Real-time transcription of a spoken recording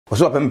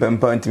so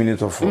pempa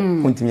minutes of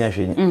untimi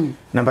ahwe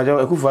na mpaja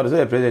Akufo-Addo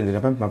so president na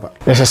pempa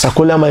Yes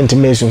Sakola man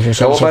intimation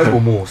so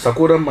Bible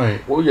Sakola man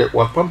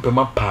wa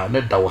pempa pa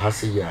na da wo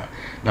hase ya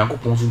na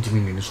Akopon so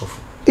ntimi ni so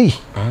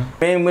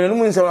me no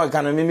mun se wa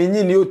kana me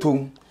nyi ni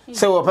otom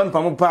se wo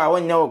pempa mu pa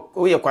wonya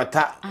wo ye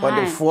kwata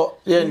wodefo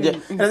ye nde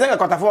na se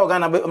kwatafo ga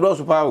na bro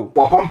so pa wo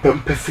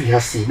pempa fi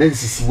hase na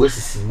nsisi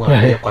wasisi mu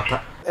a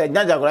kwata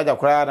Ajagurajah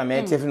kura na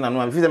me tefi na no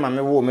am fi se ma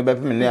me wo me be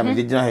pem na me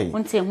gina he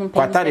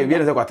kwata de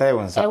bi se kwata ye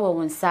wonsa wo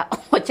wonsa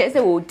o che se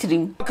wo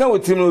tirim kan wo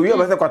tirim no wi o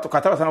be se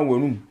kwata sana wo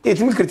num e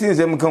timi kritin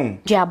se mu kan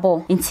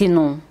Duabo nti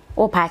no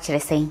o pa kire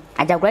sen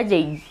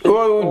Ajagurajah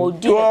o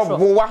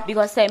bowa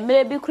because say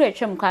me bi kura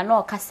twem kwa na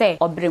o ka se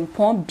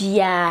obrempon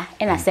bia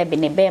e na se be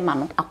ne be ma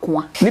no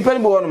akoa nipa ni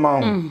bo no ma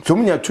ho so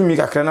munya tumi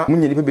kakra na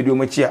munya nipa be di o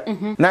machia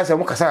na se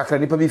mo kasa kakra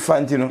nipa bi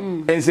fa nti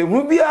no ense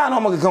hu bia na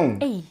o mo kan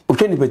o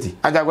twa nipa ti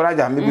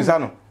Ajagurajah me bisa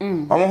no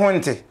o mo ho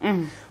nte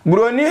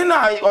buroni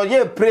na o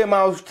ye pray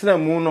ma o tena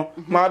mu no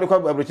ma do kwa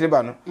abrochire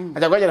ba no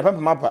Ajagurajah na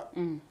pampa mapa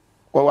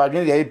o wa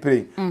dwen ye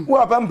pray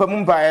wo pampa mu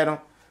mpa ye no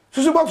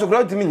susu box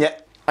kura timi nye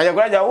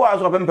Ajagurajah wo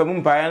aso pempa mu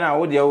mpa na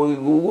wo de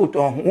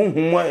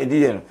hunhum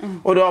edi ye no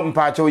wo de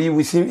mpa che yi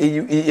wusim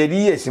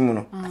edi yesim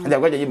no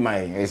Ajagurajah yi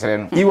mai esere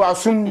no yi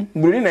wasum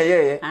buruni na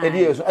ye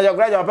edi yeso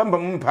Ajagurajah pempa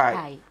mu mpa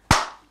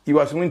yi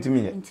wasum ntimi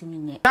ye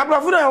na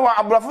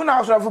abrafo na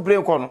aso afu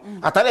play ko no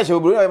atale che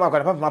buruni ma kwa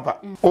pempa mapa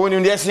o ni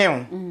ndie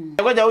sen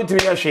Ajagurajah wo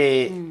timi ye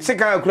hwe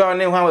sika kura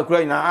ne hwan wa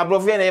kura na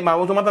abrafo ye na ma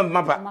wo so pempa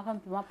mapa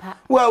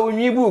wa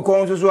onyi bu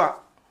ko nso so a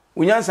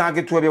unyansa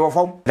aketo be wo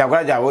fom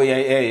Ajagurajah wo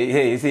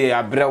ye se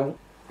abrew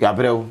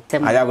Gabriel,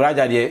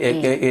 Ajagurajah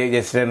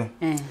de Sreno.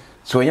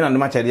 So, you know, no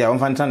matter the on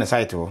the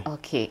site.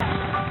 Okay.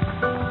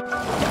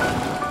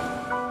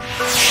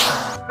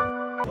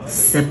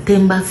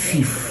 September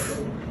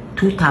 5th,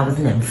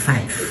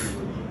 2005.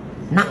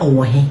 Na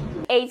owo he.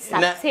 8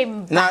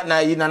 September.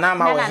 Na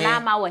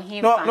nama wo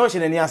he. No,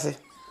 she ni ase.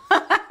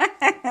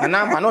 Na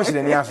nama no she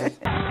ni ase.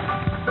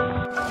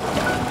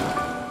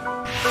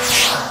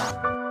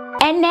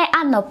 Ene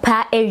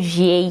anopa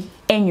ewie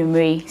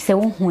enwumre se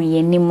wo hu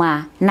ye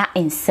nima na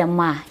ensem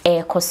a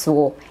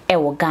ekoso e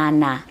wo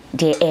Ghana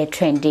de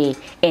trendy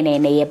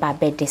ene ye ba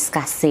be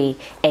discuss e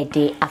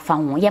de afa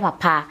ho ye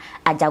papa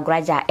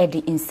Ajagurajah e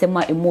de ensem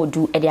a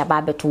emodu e de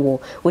aba beto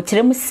wo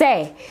tirem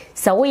se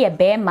wo ye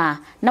bema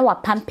na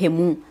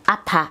wapampemu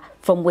apa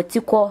from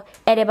wetiko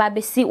e de ba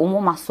be si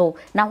umoma so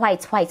na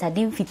white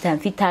adin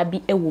fita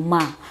bi e wo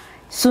ma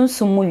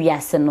sunsumu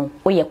wiase no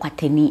oye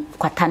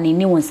kwatani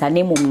ni wonsa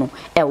ne mum no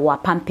e wo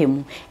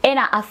apampemu e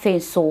na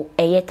afen so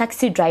eye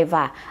taxi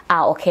driver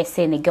a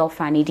okese ne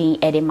girlfriend din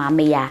e de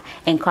mame ya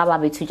enkwaba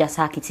betu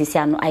jasa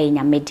kitisia no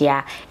ayenya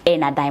media e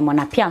na diamond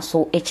apia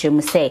so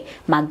echirem se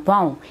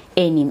McBrown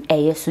enim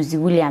eye Suzy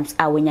Williams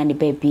a wonya ne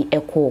baby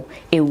eko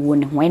ewu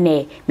ne ho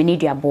ene mini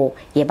Duabo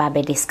ye ba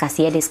be discuss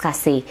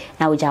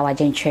na oja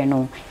wajenche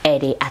no e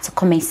de at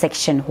comment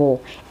section ho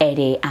e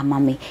de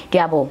amame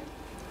Duabo.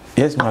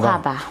 Yes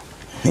madam.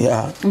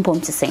 Yeah.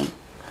 Mpom to say.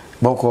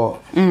 Boko.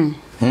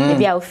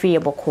 Maybe I'll free a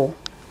boko.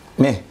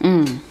 Me.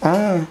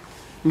 The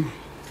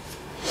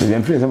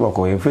free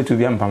boko, you free to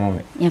be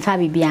ampamo. In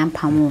Fabi be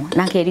ampamo.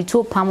 Na ke di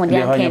to pamo de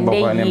can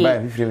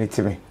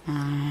dey.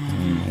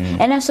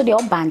 And also the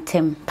old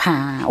bantem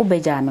pa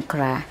obeja me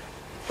kra.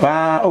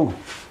 Oh.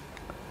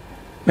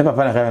 Me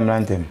papa na ka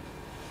me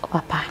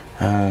Papa.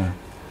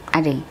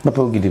 Ade.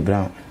 Papa Gidi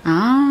Brown.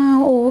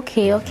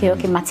 Okay.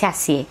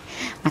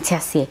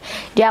 Matiasie.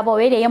 Duabo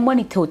we dey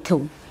monitor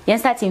to. Yen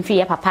starting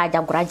fee papa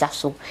Ajagurajah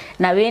so.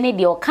 Na we ne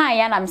dey o kan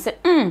ya na me say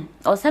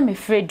o say me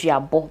free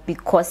Duabo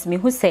because me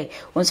who say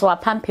onso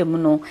wapampem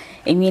no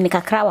enwi ni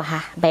kakra wa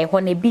ha by ho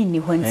na bi ni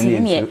ho nti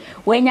ne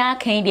we nya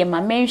kan dey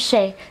ma menhwe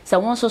say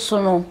wonso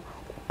so no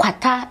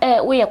kwata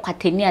we ye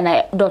kwatani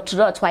na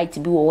dot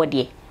white bi wo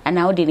de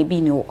ana wo de ne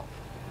bi ni wo.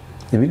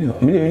 Me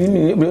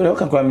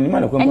ka kwa mi ma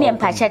na kwa. Eni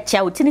empa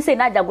chacha utini say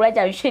na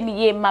Ajagurajah nhwe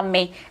ni ye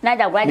mame na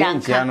Ajagurajah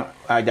anka.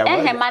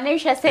 Ma ne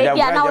hwe say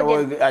bia na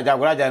wo de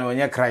Ajagurajah no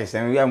onye Christ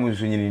en ya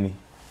musu nyini ni.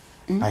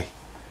 Ai.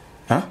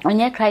 Ha?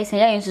 Onye Christ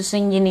ya nsusu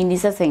nyini ni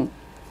sesen.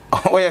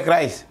 Onye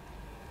Christ.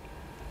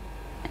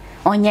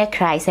 Onye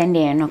Christ en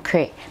de no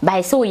kre.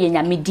 Bai so ye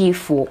nyame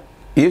difo.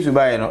 Yesu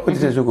bai no o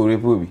tete so ko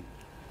repu obi.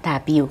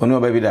 Dabio. Onu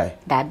oba bi dai.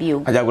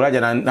 Dabio.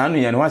 Ajagurajah na anu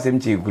ye no wasem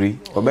chiguri.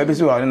 Oba bi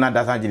so wa na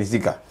dasa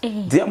jinisika.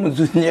 Dia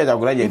musu nye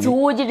Ajagurajah bi. Ti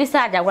wo jidi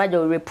sa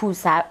Ajagurajah repu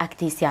sa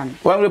actician.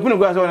 Wa repu no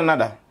gwa so na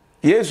nada.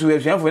 Yesu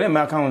esuanfo na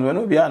ma kan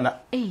no bi ana.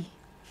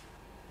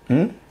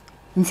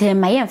 Nse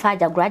ma ye mfa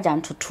Ajagurajah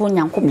ntoto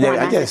nyankopon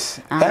na.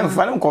 Yes. Time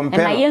fa no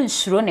compare. Ma ye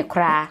nsuro ne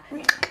kra.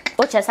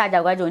 O che sa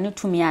Ajagurajah oni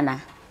tumi ana.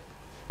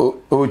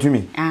 O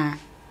tumi.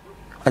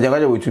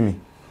 Ajagurajah o tumi.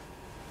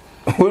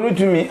 Onu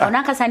tumi.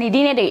 Ona kasa ni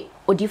dine de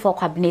odifo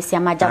kwabnesia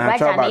ma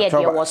Ajagurajah na ye de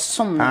wo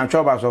som.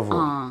 Choba sofo.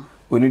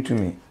 Onu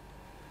tumi.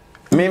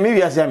 Me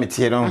wi ase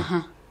ametie no.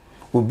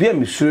 Obi a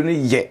misuro ne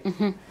ye.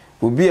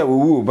 Obi a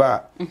wowu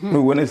ba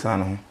no woni san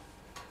no.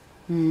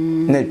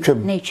 Na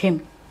twem.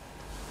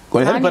 ko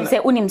say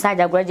unim sa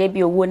Ajagurajah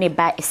bi owo ne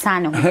ba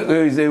esan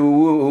ho say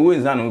owo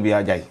esan no bi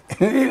ajai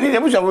ni e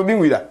busa bi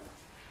nwida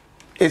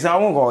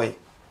esan wo ko e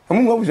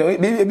mu ngo busa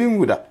bi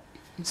nwida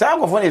sa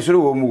ko fo ne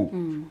suru wo mu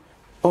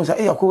o sa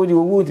e yakọ di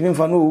owo ti mi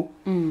fa no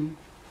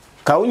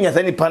ka unya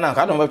sa ni pana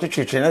ka don ba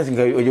twetwe na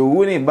singa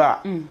owo ne ba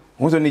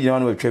ho so ni jina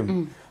no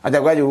twem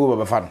Ajagurajah owo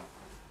ba fa no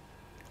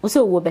o se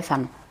owo be fa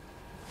no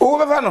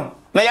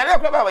na yale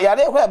ko ba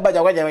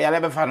Ajagurajah yale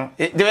be fa no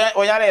de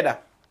o yale da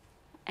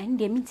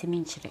ande mitimi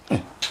nchire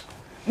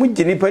mu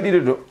jini padi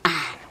do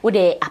wo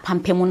de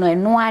apampemu no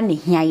eno a ne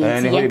hia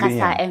ye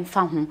kasa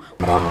emfa ho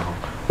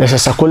esa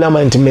sakola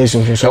man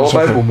intimation so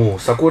Bible mo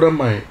sakola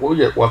man wo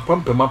ye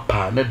wapampema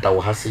pa ne da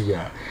wo hase ya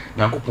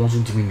Nyankopon so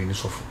ntimi ni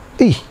sofo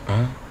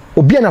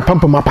obi na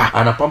pampema pa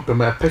ana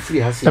pampema pefiri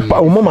hase ya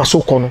o mama so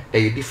ko no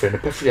e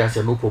different pefiri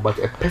hase no but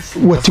e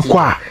pefiri wati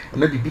kwa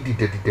na bibi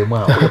didede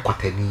ma o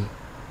kwatani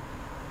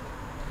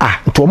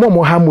to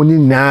mo harmony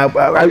na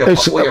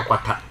o ye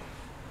kwata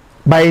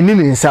by ni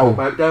nsa wo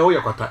ba da o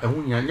ye kwata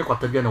ehun nya nye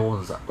kwata bia na wo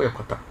nza o ye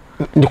kwata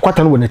ni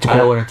kwata no wona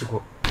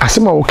tiko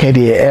asema wo ke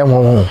de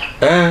ho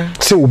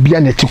se obi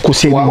na tiko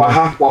se ni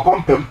wa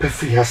pampem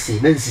pefiri hase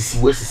na nsisi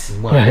wasisi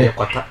mu a ye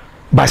kwata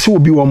ba se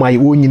obi wo mai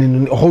wo nyine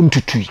no ho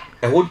ntutui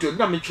ho ntu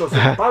na me chiro se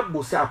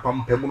Bible se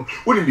apampem no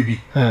woni bibi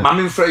ma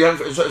me mfra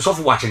so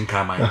for watching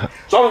kan mai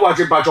so for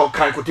watching ba jo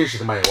kan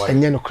quotation mai wa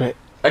enye no kre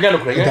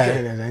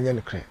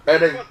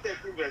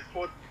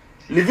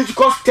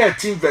Leviticus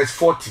 13 verse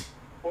 40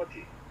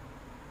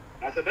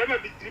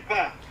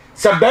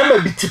 Sabema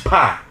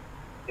bitipa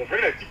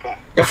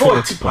ya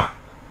for tipa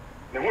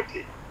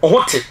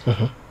ohote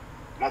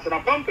na sana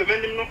pampe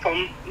menim no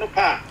fam no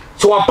pa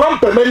so wa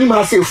pampe menim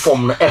ha se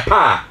fom no e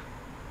pa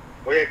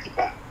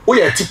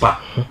oya tipa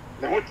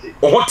na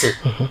ohote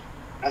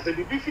na se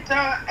bibi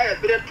fita e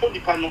bere to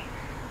nipa no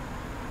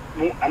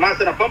no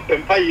anase na pampe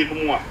mpa ye no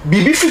mu a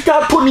bibi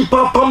fita to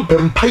nipa pampe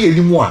mpa ye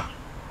ni mu a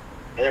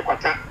e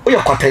kwata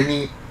oya kwata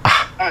ni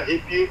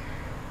epie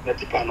na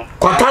tipa no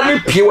kwata ni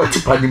pie wa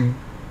tipa ni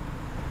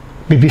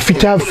bibi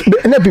fita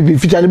na bibi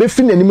fita na be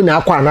fi nanim na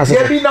akwa anase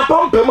ye bi na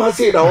pampe ma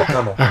se da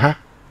woka no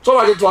so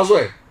wa je to aso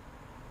e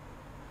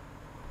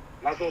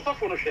na so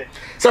fo no hwe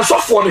se so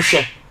fo no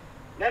hwe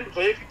na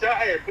to ye fita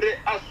e bere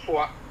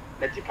asoa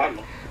na tipa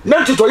no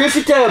na to ye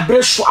fita e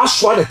bere so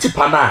asoa na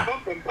tipa na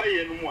pampe mpa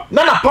ye no mu a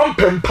na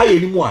pampe mpa ye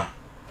ni mu a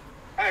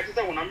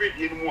tisa wona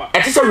mredie no mu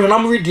a tisa wona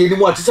mredie ni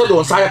mu a tisa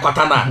do nsa ye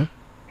kwata na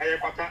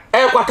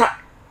kwata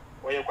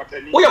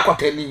oye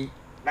kwata ni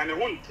na ne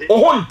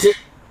honte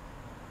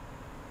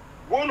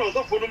wono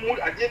so fo no mu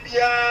ade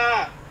bia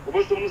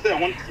obosom se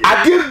honte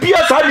ade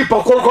bia sa ni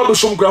pakoro do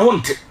som kra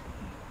honte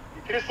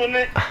kristo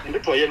ne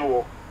ndito ye no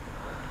wo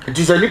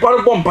tisa ni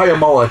par bomba ye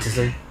ma wa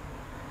tisa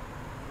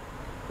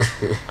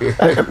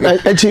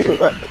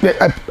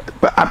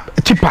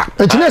tipa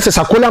entina se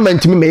sakola man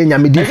ntimi me nya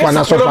me di fa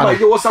na so fa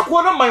yo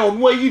sakola man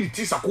onu ayi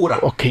ti sakola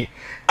okay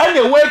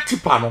ane we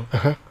tipa no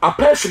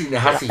apefiri ne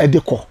hase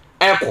edeko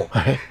eko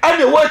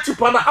ane we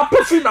tipa na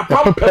apefiri na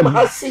pampem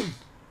hase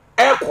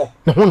eko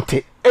na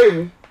honte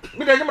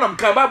mi da nyamra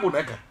mka Bible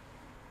na ka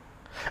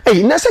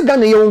na se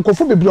Ghana ye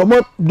wonkofo bebro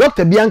mo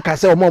doctor Bianca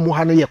se mo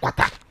ha no ye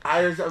kwata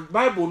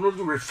Bible no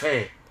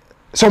refer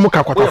so mo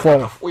ka kwata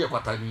fo o ye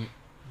kwata ni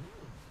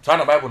so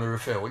na Bible no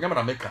refer o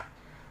nyamra meka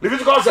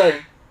Leviticus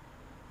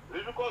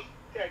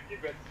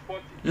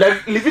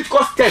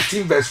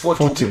 13 verse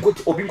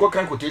 40 obi nko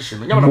kan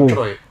quotation nyamra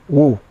mtro ye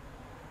okay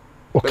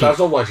but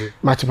aso waje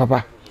mati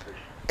papa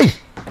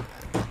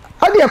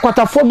ade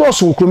kwata fo do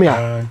so okromi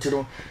a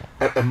ntiro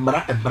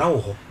emra wo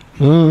ho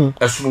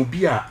esuno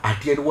bi a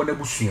ade ne wona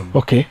busuam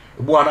okay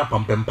ebu ana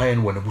pampempa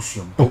ne wona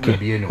busuam okay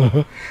bi ne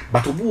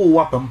but obu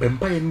wo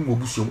pampempa ne wo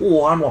busuam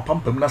wo ana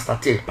pampem na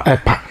start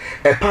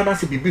epa na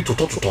se bibi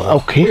toto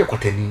okay ye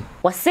kwatani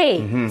wo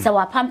say se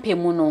wa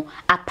pampemu no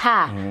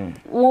apa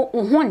wo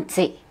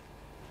honte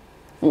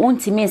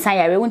wontimi nsan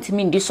yare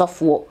wontimi ndi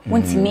sofo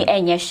wontimi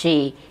enye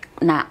hwe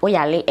na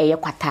oyale eye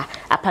kwata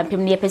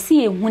apampem ne yepese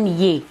ye hu ne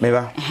ye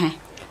meba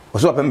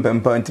oso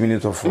apempempa ntimi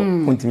ni sofo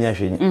wontimi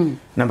ahwe ni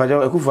na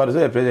bajo ekufu ado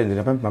so president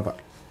na pempempa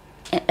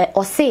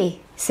o say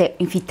se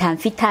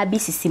mfita bi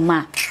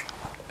sisima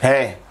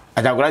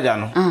Ajagurajah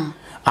no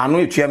anu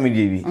etua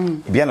media bi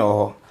bia na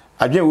ho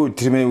adwen wo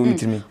tirime wo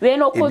tirime we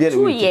no ko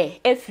tu ye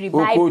every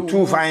Bible ko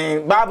tu fine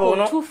Bible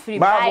no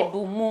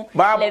Bible mu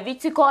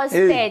Leviticus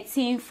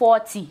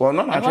 13:40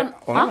 ono na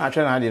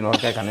atwe na ade no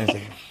ka kan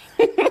nse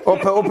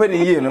open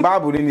ye no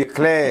Bible ni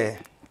clear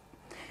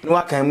no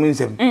aka mu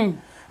nsem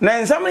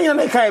na nsam nya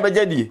na kai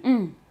bejadi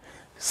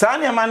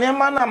sani amane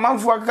na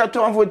manfo aka to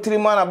manfo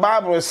tirime na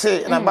Bible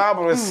say na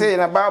Bible say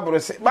na Bible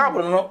say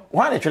Bible no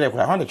ho na twele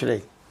kura ho na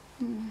twele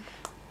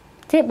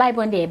te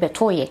Bible ndey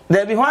betoye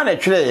there be ho na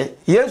twele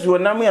Yesu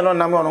onam ye no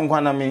nam ono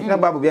nkwa nam na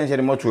Bible bia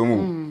nhyere moto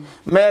mu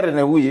mere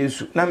na hu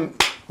Yesu na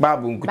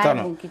Bible nkuta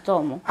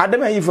no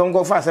Adam ayi fam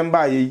go fa asem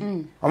ba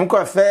yi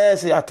omko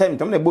first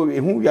attempt na bo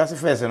ehu wiase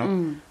first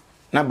no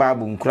na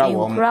Bible nkura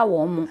wo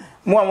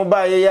mo mo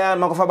ba ye ya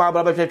makofa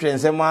Bible ba twetwe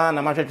nsem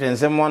na ma twetwe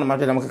nsem na ma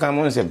twetwe makaka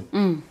mo nsem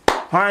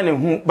ha na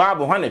hu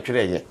Bible ho na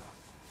twele ye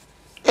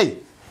eh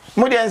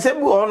mo de ense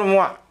bu ono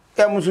mo a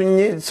e musu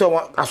nyi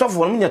so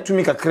asofo no nya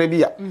tumi kakra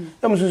bi a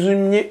e musu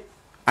nyi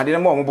ade na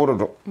mo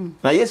bododo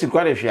na Yesu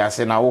kwa de hwe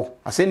ase na wo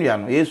asenu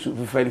no Yesu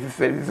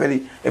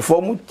feferi e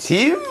form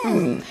team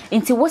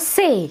nti wo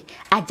say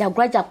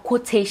Ajagurajah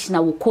quotation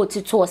na wo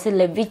quote to say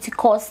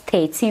Leviticus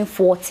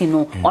 13:40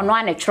 no ono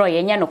ane tro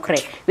ye nya no kre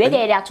we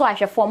de ato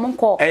ahwefo mo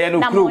nko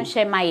na mo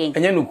hwe mayen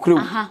enye no kro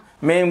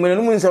me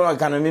no mu nsa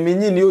ka no me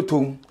nyi ni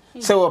otom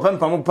se wo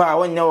pampa mo pa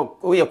wonya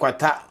wo ye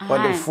kwata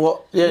wodefo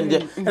ye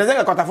nde ene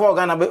se kwata fo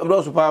ga na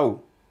do so pa o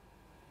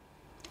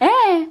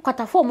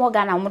kwata fo mo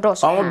ga na mo do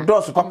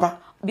so papa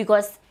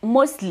because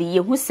mostly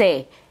you who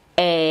say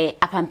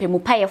apampemu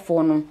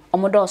payefo no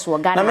omodoso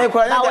Ghana na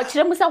wo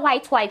kire mu say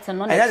white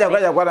no na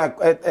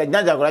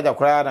Ajagurajah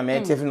kwara na me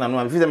tefi na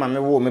no fi ma me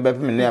wo me ba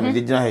pem ne am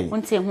gina he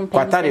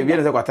kwata de bi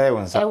ne say kwata ye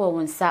wonsa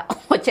wonsa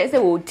o che say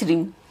wo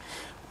tirim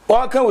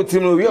o kan wo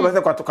tirim no wi o ba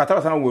say kwata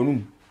ba san wo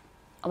num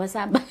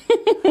obasa ba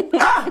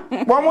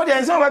wo mo de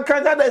enso ba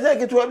kan da say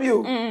kitu abi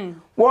o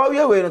wo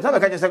wi we no ta ba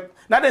ka say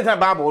na de tan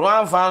bible no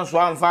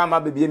anfa ma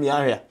bebie mi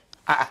ahwe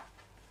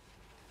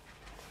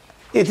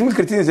etimi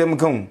kritin ze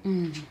mkan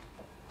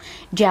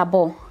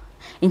diabo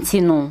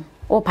intino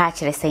o pa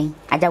kire sen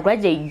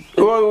Ajagurajah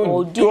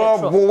o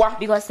bowa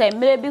because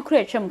mere bi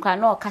kura twem kwa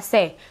na o ka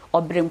say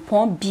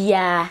obrempon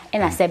bia e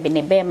na se be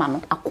ne be ma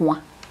no akoa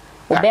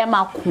obema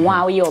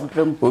akoa o ye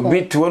obrempon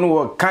obi to no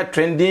wo ka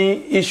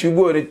trending issue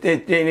go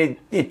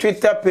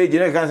Twitter page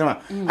na kan sama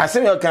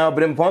asem yo kan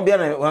obrempon bia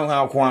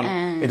na akoa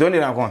no e don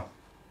na akoa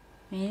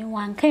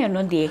wan kan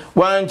no de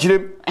wan kire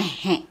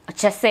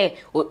che say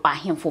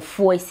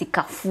ahemfofo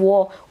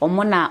esikafo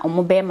omo na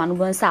omo be ma no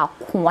bon sa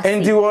akoa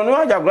endi wono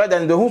Ajagurajah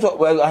ndo hu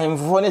so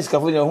ahemfofo na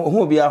esikafo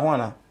hu bia ho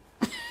na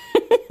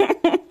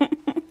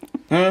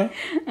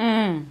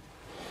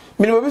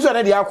mini obi so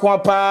na de akoa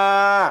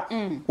pa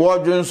wo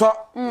dwonso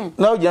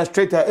na o just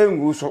straight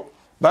engu so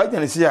ba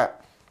jane si a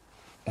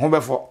ho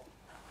befo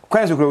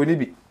kwan so kro woni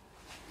bi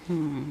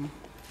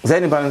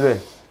zaini panzo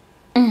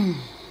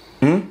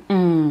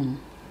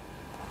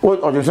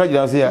o dwonso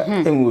jina si a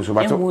engu so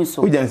ba to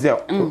o jane si a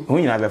ho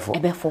nyina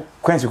befo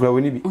kwan so kro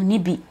woni bi oni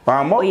bi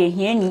wa mo ye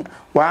hiani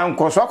wa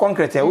nkoso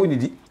concrete e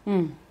woni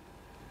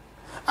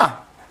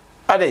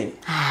ade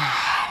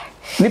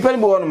nipa ni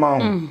bo wono ma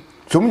ho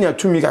so munya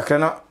tumi kakra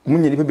na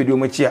munya nipa bedi o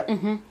machi a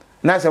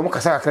na se mo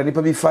kasa kakra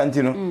nipa bi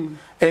fanti no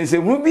ense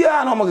mu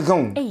bia na mo keka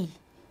hu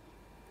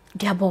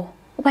diabo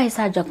o ba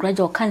isa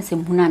Ajagurajah o kan se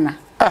mu nana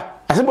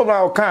ase bo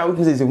ba o kan o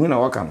kun se hu na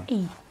wo kan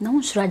na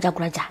won sura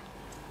Ajagurajah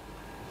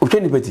o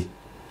tweni pati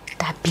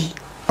dabi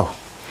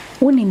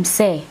wonim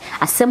se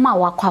asema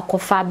wakwa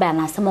akofa ba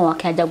na asema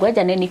wakwa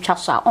Ajagurajah na ni twa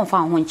so a onfa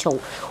ho nchew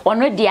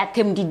ono de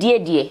atem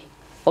didie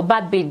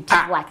oba bedi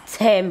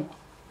watem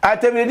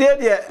atemide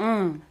de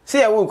se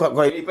ya wo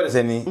kwa ni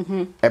pese ni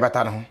e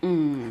bata no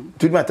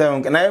tudi mata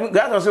na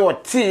gaso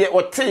se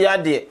wote ya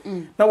de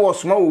na wo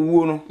soma wo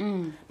wuo no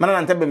mana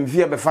na ntaba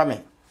mfia be fa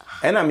me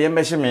e na me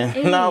mbehye me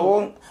na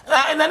wo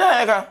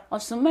na ka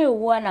osoma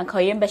wo na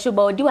ka ye mbehye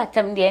ba odi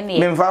watam de ne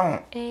me mfa ho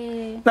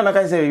na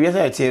maka se wi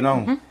se tie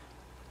no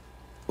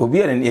obi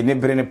ne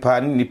bre ne pa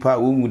ni pa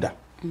wo muda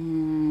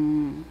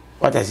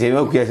wata se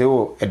wo kuya se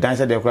wo e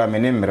dansa de kura me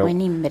ne mre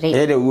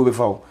e de wo be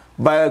fa wo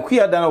ba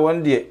kuya dana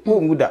won de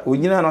wo muda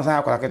onyina no san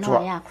akwara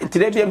ketwa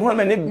tire bia ho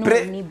me ne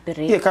bre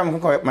ye kam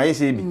ko ma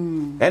yesi bi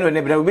eno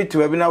ne bre obi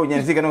tuwa bi na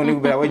onyan sika na oni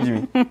bre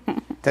wajimi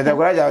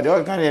Ajagurajah de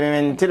o kan ye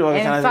me tire wo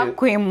kan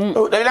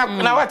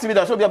na wati bi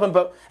da so bia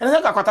pampa ena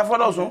se ka kwata fo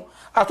do so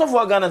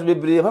atofo Ghana be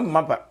bre pampa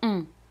mapa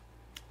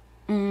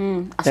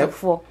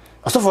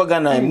asofo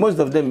Ghana most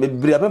of them be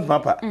bre pampa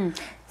mapa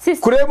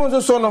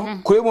kurebo so no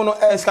kurebo no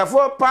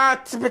eskafo pa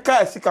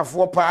typical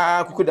eskafo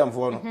pa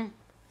kukudamfo no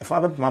e fa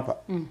pampa mapa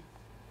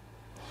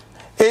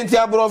enti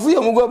abrofu ye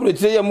mu go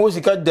abretire ye mu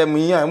sika dam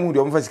yi a mu de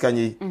o mfa sika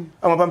nyi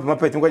ama pampa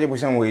mapa tin kwaje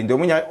busan we ndo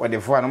munya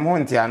odefo ana mo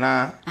honte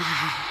ana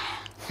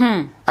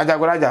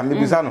Ajagurajah me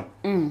bisa no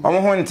o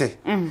mo honte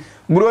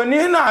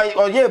broni na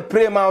oye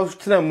prema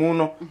stra mu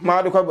no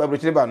ma de kwa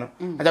abretire ba no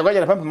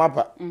Ajagurajah na pampa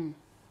mapa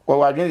wo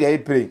wadwen ye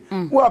pray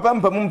wo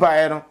pampa mu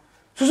mpa no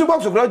susu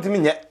box kura timi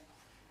nye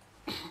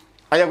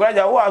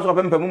Ajagurajah wo aso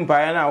pampa mu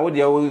mpa na wo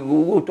de wo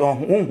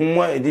hunhum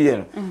ediye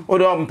no wo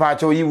de mpa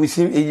cha yi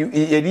wusim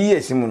edi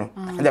yesim no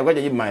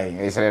Ajagurajah yi mai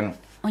esere no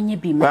onye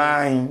bi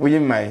mai wo yi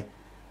mai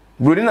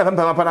brodi na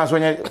pampa mapa na so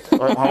nye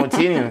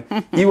hawotini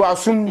yi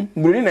wasum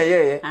brodi na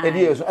ye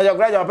edi yeso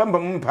Ajagurajah pampa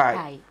mu mpa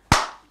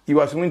yi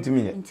wasum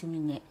ntimi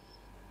nye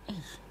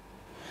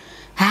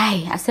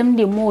ai asem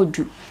de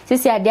modu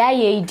sisi ade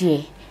aye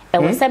ide e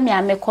wo se me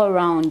ameko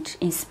round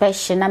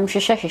inspection na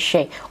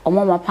mhwehwehwehwe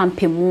omo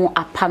mapampemu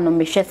apa no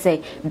mehwe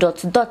se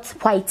dot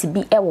white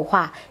bi e wo ho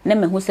a na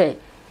mehu se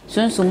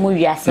sunsun mu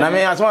wiase na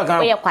me asema kan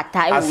oye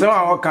kwata e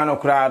asema wo kan no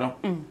kura no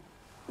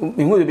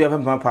mehu bi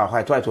apampa pa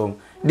white home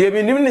de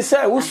bi nim ni se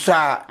wo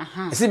sa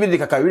se bi de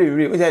kaka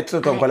wire o se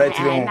toton kwala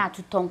tire ho na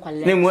toton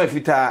kwala ne mu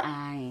afita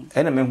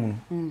e na mehu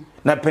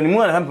na panimu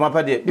na pampa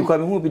pa de bi kwa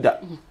mehu bi da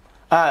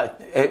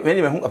when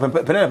you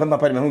pampa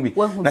pa mehu bi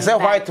na se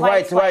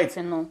white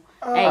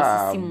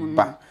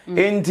ba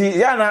enti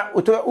ya na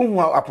oto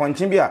uhu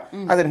aponchen bi a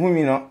ase hu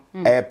mi no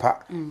pa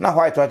na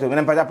white water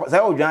me pa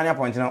sa odwan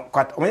aponchen no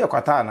o me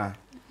kwata na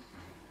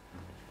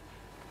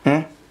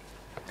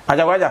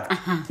Ajagurajah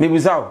me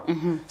busao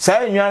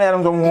sa enwan ya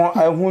no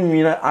hu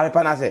mi na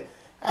arepa na se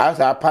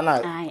asa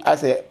pana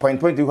ase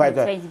point white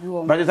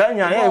but sa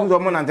enwan ya hu so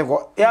mo nante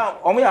ko ya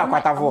o me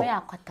akwatafo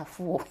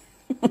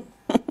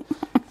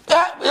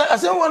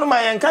ase wonu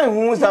ma yen kan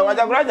hu sa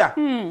Ajagurajah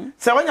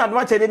se wanya do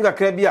ma chede bi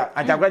kakra bi a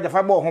Ajagurajah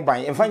fa bo ho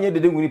ban emfa nye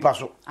dede nguni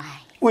paso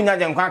unya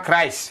je nkwa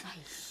Christ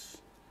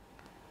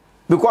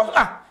because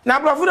na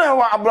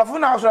abrafo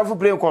na so afu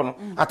play ko no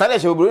atale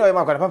se obro ya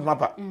ma kwa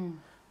papa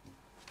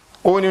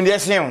oni ndi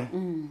esen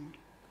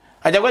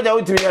Ajagurajah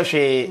utimi ya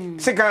hwe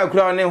sika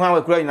akura ne hwan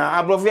akura ina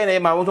abrafo ya na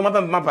ma wo so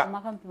mapa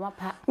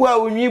wa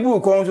onyi bu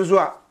ko so so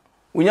a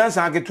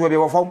unyansa aketo bi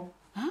wo fom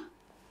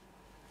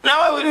na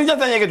wa ni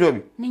jata nyeke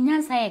tobi ni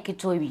nyansa yeke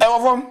tobi e wo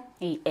fom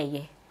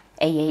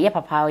ye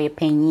papa ye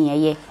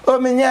penyin ye o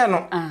menye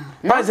no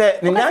ba se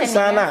ni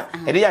nyansa na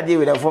e de yade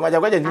we da fom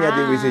Ajagurajah ni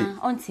yade we sei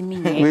onti mi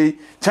ye we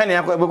chane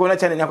yakọ bego na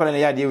chane yakọ na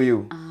yade we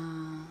o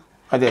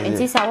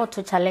enti sa wo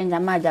to challenge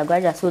ma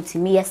Ajagurajah so ti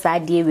mi ye sa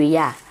de we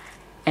ya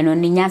eno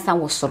ni nyansa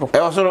wo soro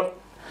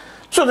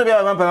so to be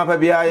mapa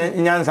bia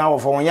nyansa wo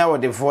fom nya wo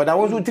de fo da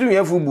wo so tiri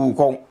yafu bu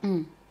ko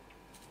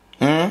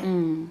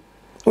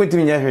wo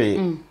tiri nya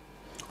hwe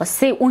o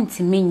say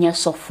onti mi nya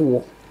sofo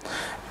ho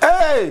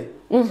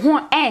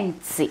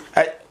enti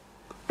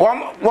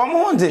wa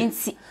mo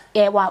honti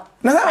wa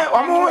na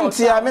wa mo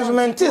honti a me so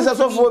mentisa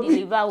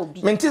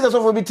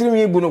sofo bi tiri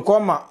mi bu no ko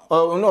ma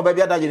no ba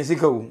bia da je ni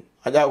sika wo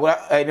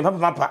Ajagurajah ni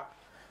papa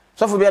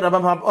sofo bia da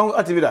papa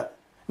atibida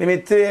ni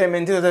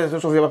mentisa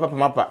sofo bia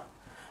papa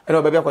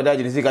eno ba bia ko da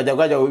je ni sika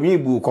Ajagurajah mi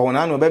bu ko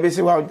na no ba be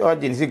si wa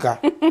je ni sika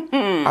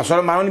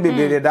asoro ma no ni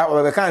bebere da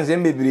o be kan se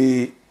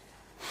bebere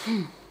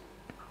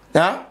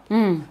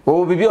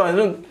o bibi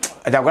on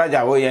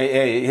Ajagurajah o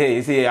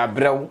se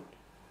abreu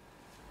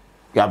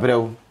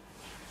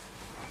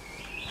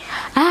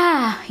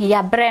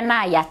ya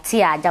brena ya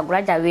ti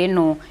Ajagurajah we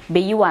no be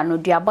yiwa no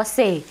duabo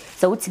se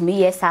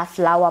utimi ye sa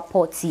flower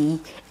pot yi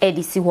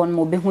edisi won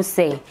mo be hu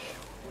se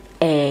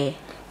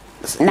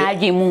na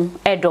ajimu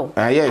edo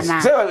yes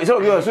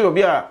so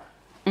obi a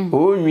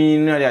o nwi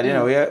na de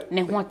na we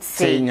ne ho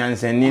se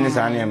nyansani ne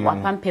sa na ma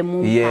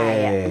wapampemu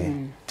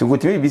to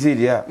gotimi bi se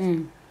dia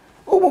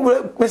o bo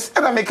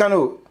ada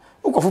mekano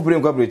o ko fu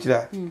brain kwa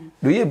brechira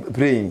do ye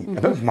brain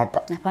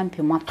mapa na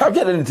pampemu ha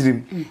bia da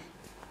ntrim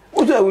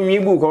o to awumi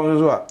bu ko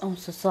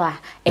so a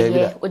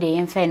o de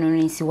yemfa no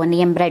nsi won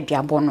yembra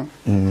duabo no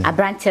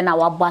abrante na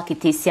wabo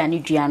akitesia ne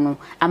dua no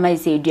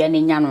amaise dua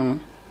ne nya no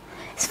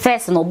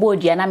first no bo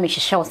dua na me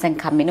hwehwe o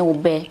senka me ne wo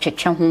be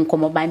twetwe ho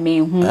nkomo ba me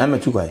hu na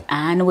tukwan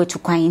na wetu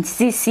kwan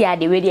sisi a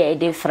de we de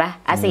de fra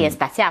ase ye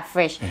start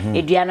afresh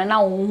edua no na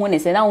wo hu ne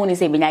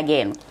se benya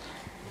ge no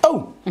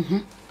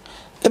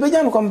e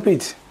benya no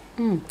complete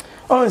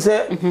on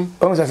se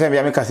se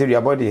bia me kase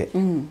dua body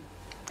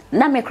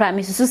na me kra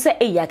me susu se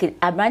eyake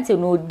abrante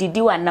no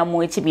didi wa na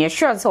mo echi me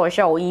sure so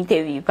o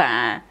interview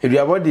pa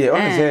dua body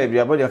on se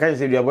dua body ka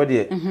se dua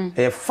body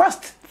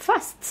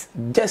fast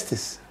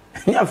justice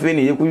nya fe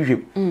ni ye ku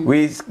hwem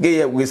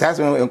we sa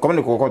so come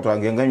ne kokoto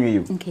angenga nwie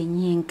yu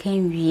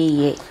nkan wie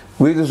ye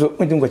we so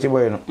mutim ko che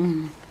boy no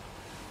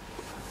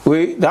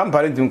we dam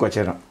parent tim ko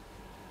che no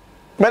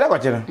bele ko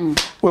che no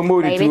we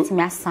mo ri tu we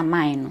me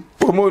asamai no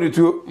we mo ri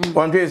tu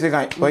on twe se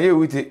kan on ye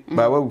wuti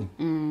ba wawu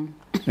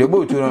le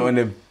bo tu no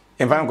onem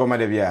emfa nko ma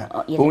da bia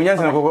o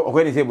nyansa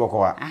ko ni se boko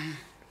wa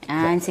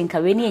nsinka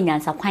we ni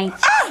nyansa kwan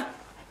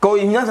ko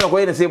nyansa ko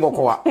ni se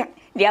boko wa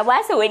dia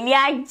ba se we ni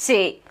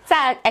aje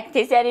sa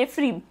activity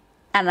free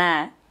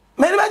ana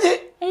me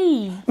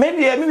me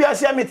bi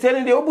asia me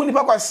tell de obu ni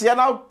pa kwasia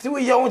na ti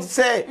we ye won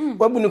se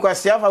obu ni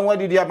kwasia fa nwa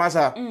didi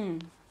amasa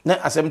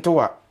na asem to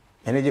wa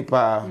ene je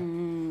pa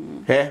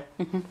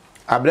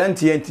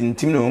abranti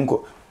antintim no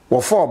nko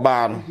wo fo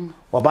ba no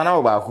wo ba na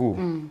wo ba ku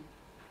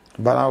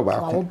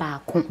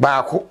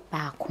baako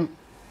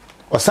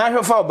o san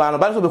hwe fa ba no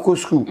ba so be ko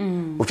school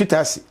o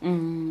twitasi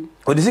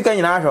o disika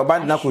nyina hwe o ba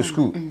na ko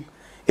school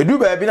edu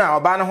ba bi na o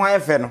ba no ho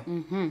ayefe no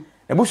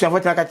ebusuafo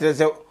tina ka kire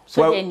se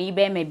so de ni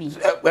be ma bi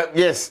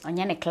yes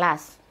onya ne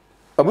class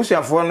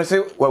ebusuafo no se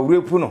wa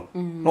wurepu no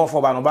no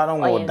fo ba no ba no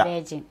wo da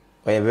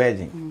o ye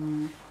virgin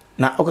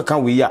na o ka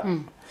wi ya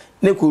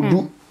ne ko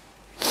du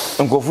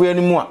nkofu ya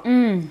ni mu a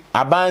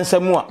abansa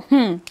mu a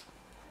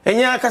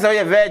enya kasa o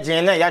ye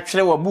virgin na ya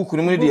twere wa book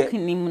no mu de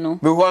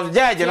because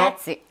judge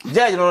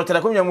no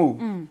tell ko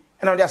nyamu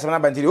na o de asema na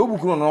bantiri o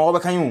book no o be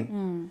kan yu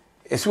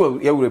esu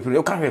ya wurepu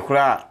o ka hwe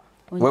kura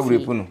wa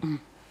wurepu no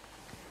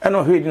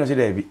eno hwe di no se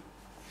da bi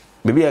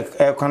bebi e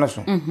kwana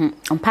so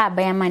mpa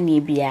aban ma na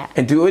bia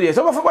enti o de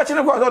so ba fa ba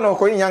chene ko so no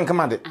ko yin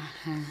kama de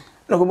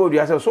no ko bodu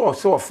ase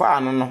so fa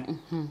no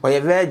o ye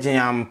virgin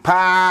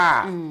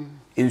ampa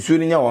ensu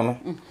ni nya wo no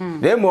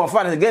de mo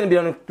fa na gen bi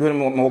no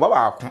mo ba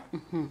ba ko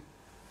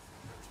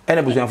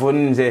ene busuafo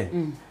ni se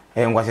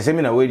ngwa sese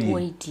mi na wadi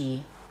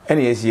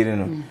ene yesiri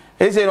no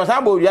ese no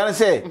sa bodu an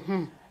se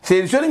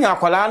se nsuo nya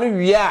akwala no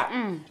wi a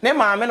ne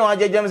maame no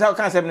agegem sa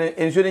kan se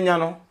nsuo nya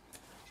no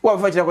wo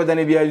fa kire kwada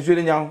ne bia nsuo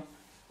nya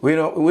we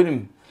no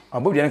wenim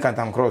abobia ne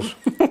kantam cross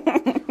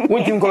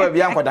wontim ko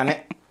bia nkwada ne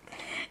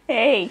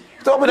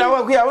to boda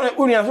wa ku ya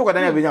woni aso kwada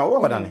ne bia wo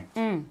kwada ne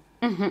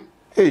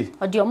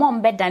odi omo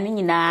mbeda ne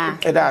nyina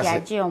ya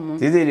je omo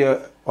tizeli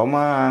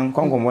oma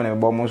konkomo ne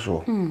bo mo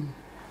so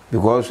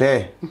because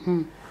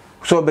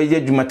so be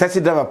je juma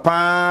taxi driver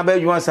pa be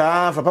juma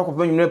sa fa pa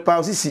ko nyumre pa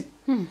osisi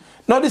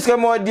no this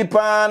come more deep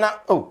na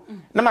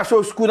na ma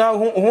show school na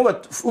hu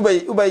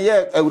ube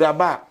ye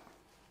awuraba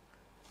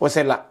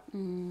wosela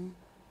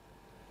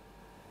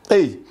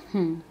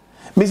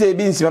mi se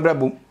bi nsi mabra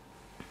bom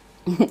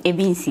e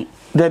bi nsi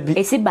dabi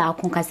esi ba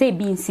kun ka se e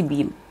bi nsi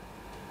bi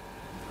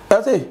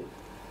ase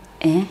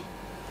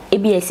e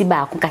bi esi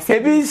ba kun ka se e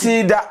bi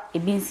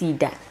nsi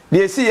da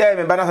de esi ye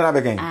me bana sana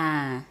beken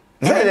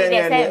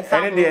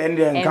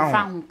ene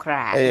kan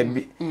kra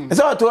bi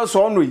so to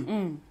so no yi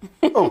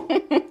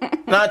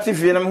na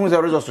tifie na me hu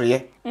za rezo so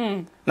ye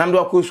na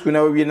mdo ko school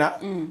na wi na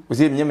o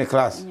se me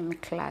class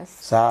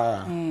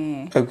sa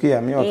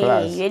akuya me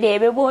class ye de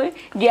be boy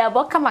dia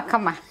bo kama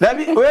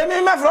dabi we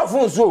me ma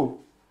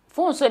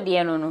phone so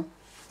de no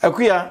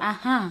akuya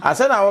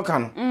asa na wo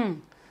kan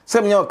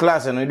se me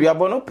class no dia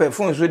bo no pe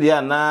phone so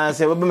dia na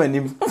se wo be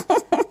manim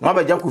no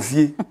ba ja ko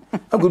fie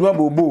agudu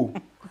abobo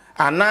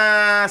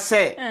ana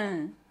se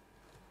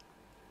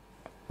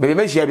bebe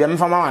me shia bia me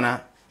fama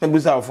wana me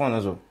busa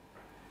phone so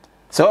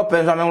se o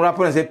penso me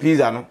rapport se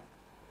pizza no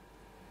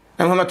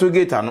e fama to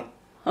gate no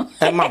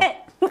e ma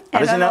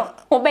abisina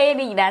obeye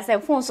ni da se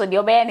phone so de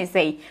obeye ni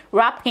say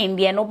rapping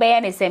de no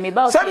obeye ni say me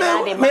ba o ti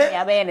na de ma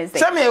ya obeye ni say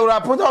se me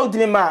rapport o ti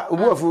me ma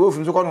obu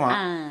ofu so ko no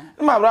ha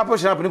ma rapport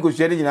shina pni ko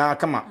shia ni nyina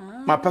kama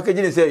ma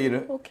package ni say you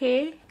know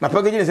okay ma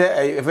package ni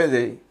say e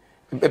fe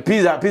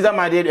pizza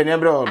ma de ene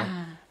bro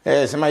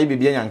se ma ibi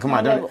bia nyanka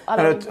ma de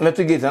me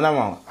to gate na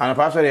ma ana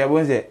pa so de yabo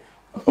nse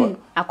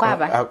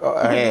akwaba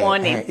good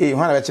morning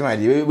hwana ba chima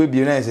de we bi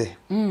na se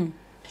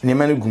ni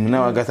ma ne gum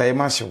na wa gata e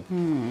ma hyew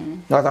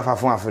na wa ta fa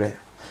fon afre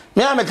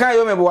me a me kan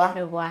yo me boa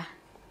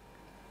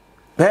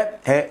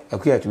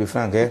akuya to be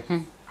frank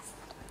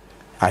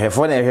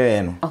ahefo na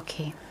ehwe no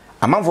okay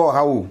amanfo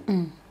ha wo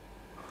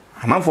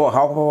amanfo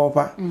ha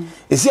papa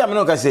esi ame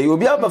no ka sei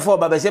obi abafo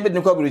baba se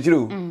bedi ko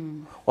abirikiro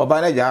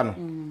oba na ja no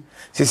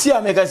sesi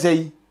ame ka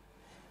sei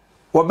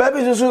oba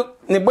bi so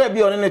ne boy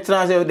bi on ne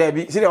tran se da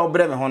bi se de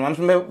obre me hono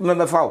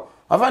me fa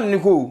afa ne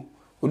ko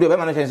odi oba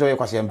ma na chense o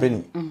kwase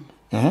mpeni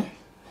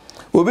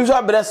obi so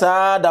abre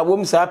sa da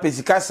wom sa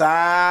pesika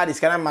sa de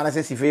skana ma na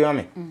se sife yo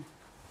me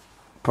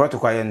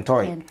protocol ye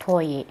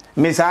ntoy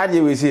me sa de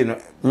we se no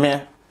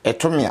me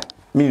etomia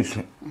me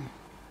nsu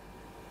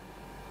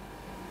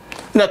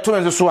na to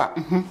enzo so a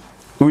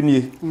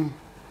unie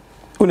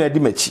una di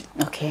machi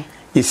okay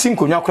e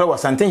sinkonwa kora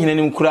wasante hene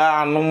nim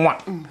kura no mwa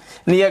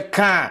ne ye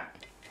ka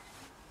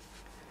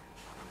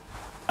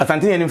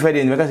atante hene nim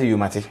fede ni ka se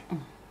yumate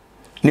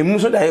ne mu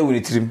so da ye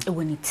woni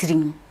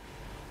tirim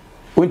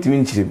ontimi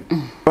ntirim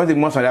onde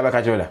mo so da ba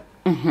ka chola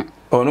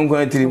onu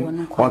nko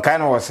tirim on kai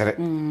no wosere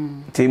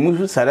te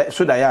mu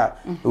so da ya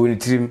woni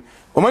tirim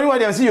o mani wa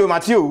dem se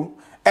yumate o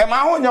e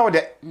ma ho nya wo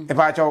de e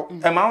pa cho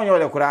e ma ho nya wo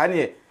de kura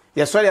ne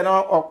ye sori na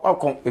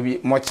okon ebi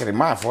mo kire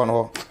ma afo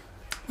no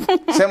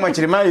se mo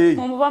kire ma ye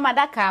mo ba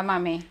madaka ma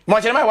me mo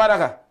kire ma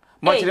wadaka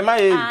mo kire ma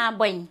ye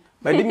boy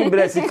ma di mi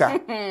bra sika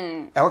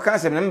e ho kan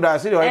se me bra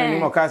so de o ni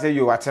mo kan se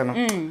yo wate no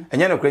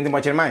enye no kure ndi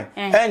mo kire ma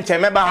enche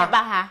me ba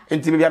ha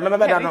enti bia me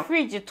ba da no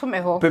fridge to me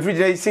ho pe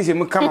fridge sisi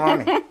mu kama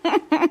ma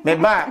me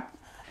ba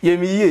ye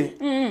mi ye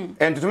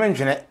entutu me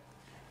ntwene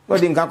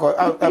odi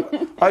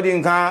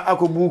nkan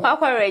akobu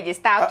akwa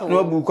register to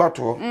no bu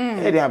kwato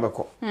e dey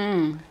abeko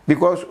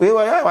because we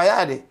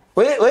ya de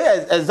we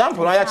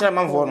example na ya kire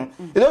manfo no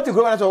e don't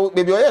go na so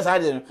baby o yes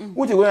ade no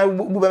wuti go na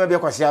bu ba be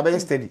kwase abe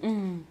steady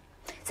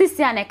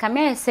sisi ane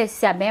kame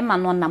sisi abe ma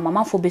no na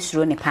mama fo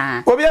besuro ne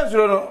pa obi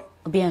ansuro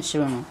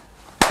no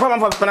kwa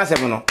manfo pana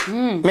sebe no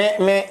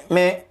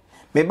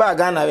me ba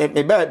Ghana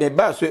me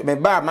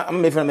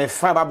ba me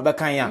fa ba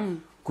kan ya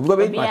ku go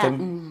be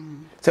matem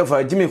se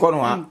fa jimi ko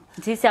no ha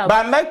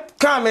ba me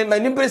kan me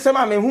ni prese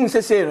ma me hu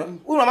sese no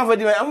u no ma fa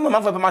di me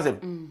ma fa pa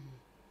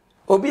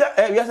obi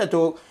ya se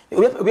to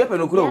obi pe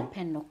no kuro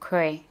no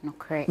kre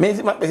me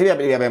se bia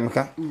me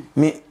ka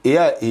me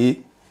ya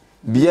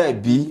bia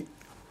bi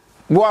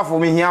bo afo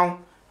me hian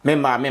me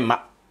ma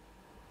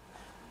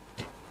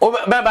o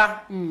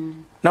baba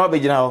na obi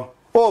gina ho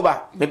o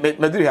ba me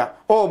duru ha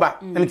o ba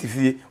me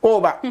tifie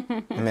o ba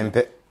me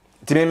mpe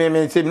ti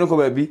me se no ko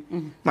ba bi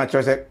ma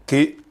cho se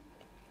ke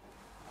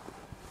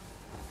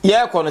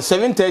yeah,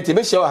 7:30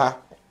 be show ha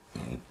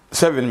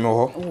 7 me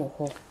ho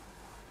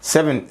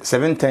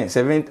 7:10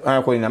 7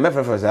 ana ko ina me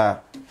fa za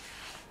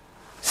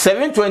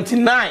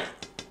 7:29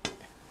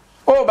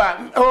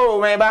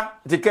 me ba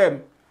dikem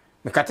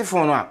me kate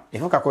phone no a e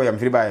fo ka ko ya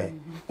mfiri ba e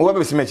o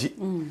ba se machi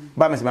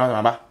ba me se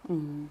ma ba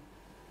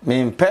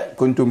me mpe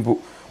kontompo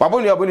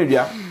waboni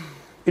dua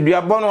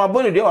dua bono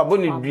waboni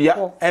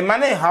dua e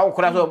mane ha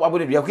okura so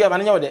waboni dua ku ya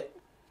mane nya wode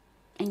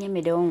enye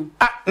me de on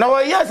na wo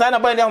yes na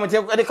boy na amte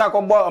e ka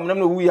ko bo amnam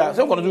no wu ya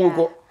so ko no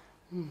ko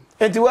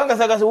enti wo anga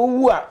saka so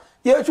wu a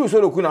ye chu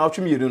so roku na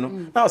otwum yedu no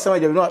na osama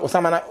je no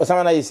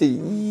osama na yesi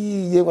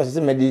ye ko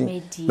sese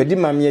medi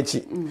mami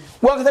achi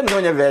wo anga se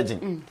no nya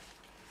virgin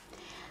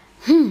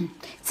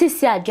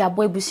sisi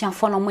Aduabo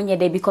ebusuafo no monye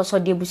de because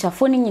of the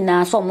ebusuafo ni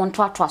nyina so omo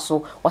nto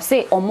so o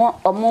se omo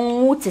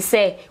wuti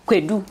se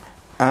kwedu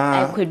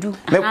kwedu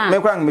me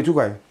kwa metu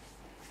kwa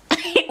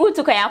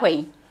utu kwa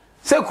yakwe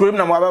se kurim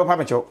na mo aba pa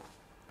mecho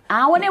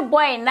wone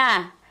boy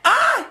na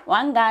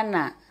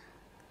wangana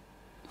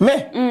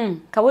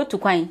me ka wetu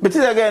kwan beti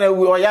da ga na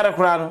o yare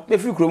kura no be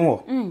fi kurom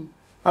ho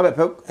aba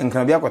pe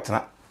nkran bia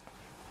kwotena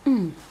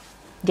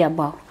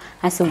Diabo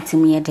ase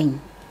utimi eden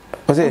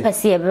ose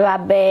pese e be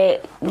abe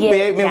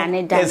ye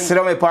dane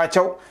esiro me pa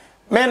chaw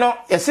me no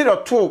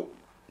esiro to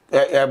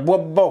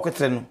bo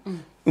kwetre no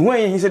hu an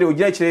yin se de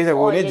ogina kire se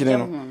wo ne gine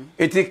no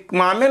eti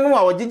ma me no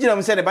a ogigina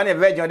mu se de ba na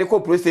virgin de ko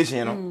police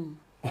station no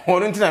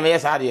ono ntina me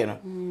yes ade no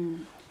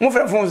mo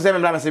frɛ fon se me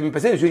bla me se me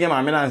pese nsu nya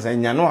ma me na nsan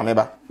nya no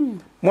ameba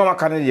mo ma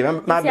kan de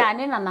ma se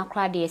ane na na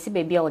kra de se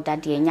baby a oda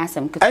de nya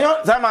asem kete ayo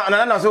sama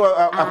na so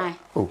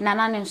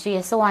nana ne nso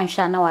ye se wan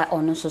hwa na wa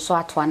ono so so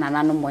ato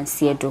nana no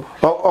monsi edo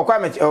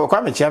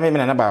okwa me chia me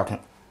na ba ko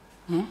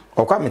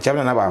okwa me chia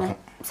me na ba ko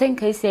se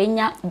nkai se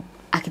nya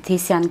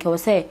akitesian ke wo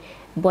se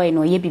boy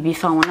no ye bibi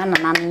fa wona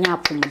nana no nya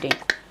apomde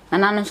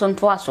nana no so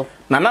nto aso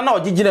nana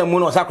ogigina mu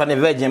no sakwa ne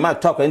virgin ma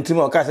to akwa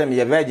ntimi o ka se me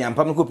ye virgin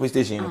ampam ko police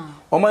station no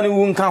o ma ne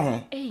wu nka ho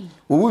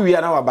wo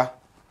wia na waba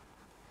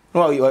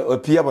no o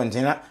pia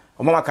bontina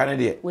o ma ka ne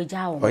de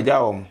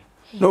ojawo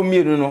no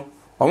mienu no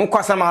o mo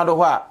kwasa ma do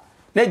ho a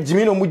na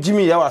jimi no mu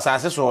jimi ya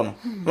wasase so no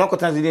ma ko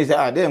tan zini se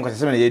de nkwase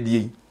se me ye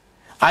die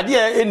ade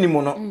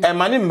enimu no e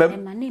ma ne mbam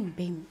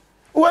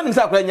won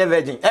sa kwa nya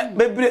virgin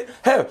bebre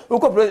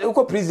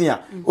uko prison ya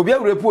obi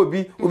awrepu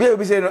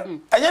obi se no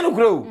anya no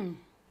kura o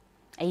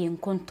ayi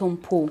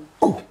nkontompo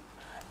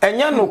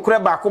enya no kura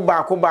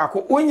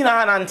baako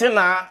wonyina na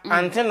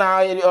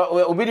antena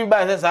obi di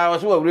ba se sa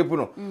so awrepu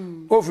no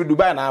o fi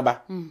Dubai na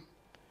aba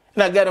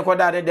na ga ne ko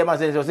da de ma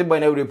se so boy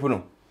na awrepu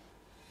no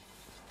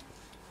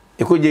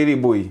e ko jeri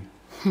boy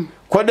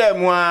ko da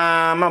mu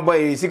ma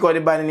boy si ko de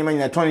ba ni ma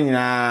nyina ton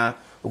nyina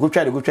o ko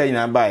twa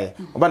nyina ba e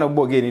oba na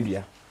bo ge ni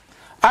dua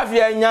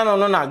afia nya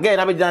no na ga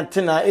na be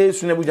jantena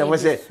esu na buja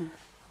se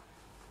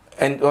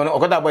and o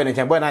ko da boy ne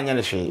chen boy na nya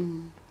ne hwe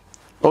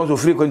on so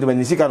free kontu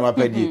ni sika no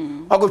apadi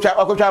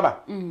okotwa ba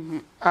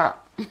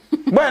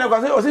boy na ko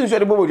o si nso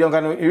de bobo di on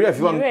kan ire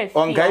fi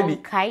on kai bi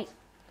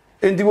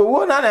enti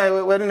wo na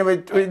we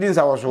ne din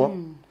sa wo so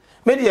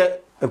me de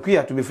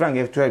akuya to be frank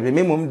f12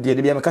 me mom de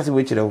bia me kase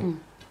wo kire wo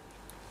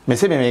me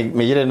se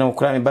me yire no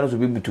kura me ba so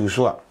be bitu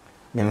so a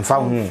me mfa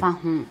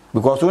hu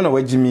because wo na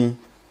wagimi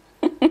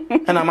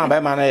ana ma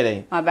ba ma na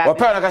yire o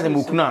pe na kase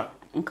mu kuna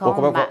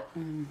okobeko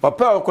o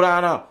pe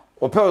okura na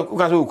o pe o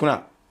kase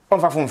okuna on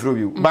fa fun fro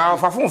bi ba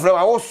fa fun fro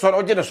wa wo so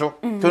o je ne so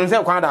to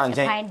nse kwa da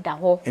nchen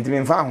enti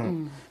me mfa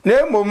hu na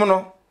emom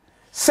no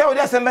se o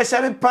de se me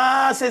shabe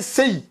pa se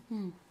sei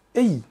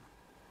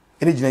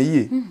ene jina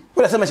yie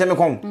wo de se me shabe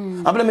kon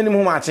abla me ni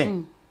mu ma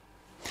chen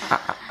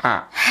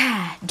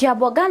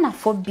Diabo Ghana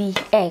fo bi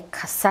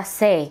kasa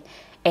se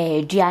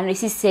duane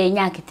sise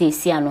nya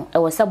ketesia no e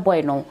wo se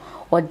boy no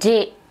o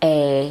de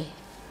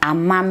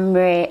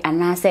amamre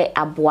anase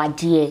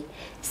aboade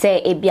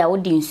se ebia wo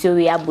di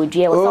nsowe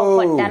abodue wo so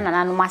koda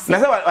nana no mase na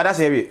se wada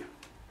se bi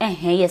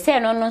ye se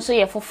no so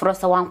ye foforo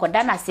se wan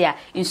koda na se a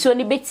nso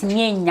ni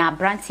betimi anya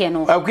brante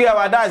no akuya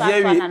wada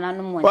se bi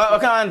wa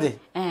ka ande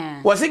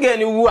wo se ga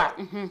ni wu a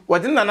wo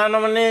din nana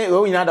no ne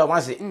wo nya da o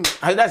mase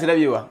haida se da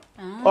bi wa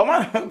o ma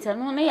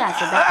ntano ne ya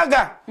se da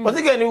aga wo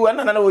se ga ni wu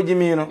nana na wo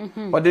jimi no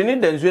wo de ni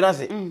da nso na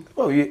se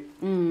o ye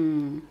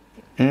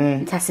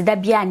ntasida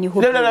bia ni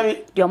hobi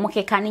de omo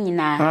keka ne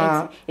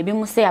nyina ebi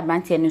mu se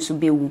abante no so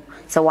bewu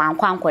se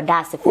wankwa ankoda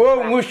ase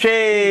o mu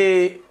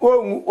hwe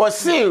o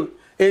se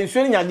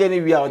ensuo nya ga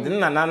ni wi a o de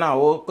nana na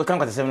wo kan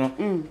kwatesem no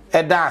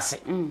e da ase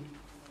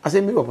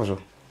ase mi oposo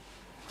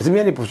ase mi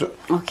ani poso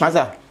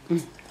masa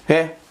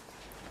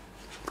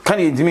kan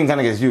yi dimi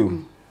kan ga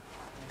siu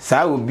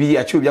sa obi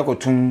a che obi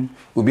akotum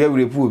obi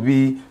awrepu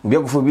obi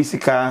akofo bi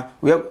sika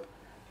obi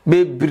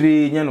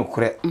bebre nya no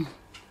kore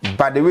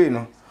by the way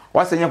no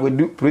what's nya ko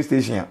police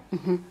station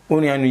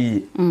oni anu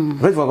yi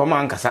right for come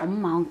ankasa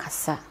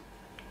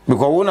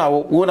because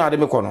wo na de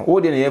me kono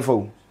wo de na ye fa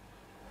wo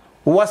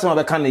what's ma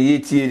be kan ye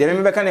tie de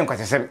me be kan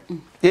nkwatese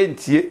ye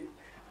ntie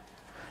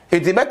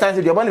eti better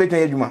say de oba na betan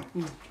adwuma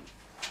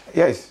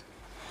yes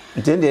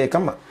ntende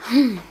kama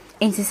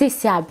enti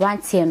se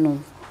abrantie no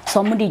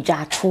so mo de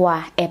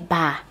dwatoa e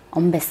ba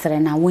ombesere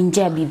na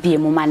wonja bibie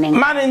mu manen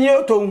nyi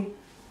otom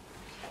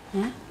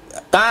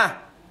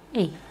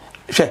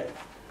she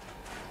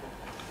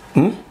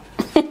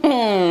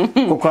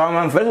ko kwa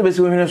man fere be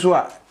si wohene so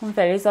a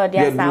fere so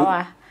dia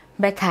sawa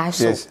beta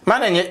so yes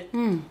manenye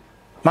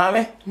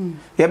mame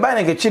ye ba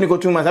ne ke chini ko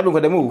tuma sabe ko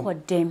demu ko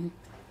dem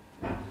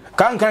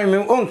kan mi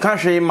on kan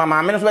hwe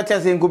mama me no so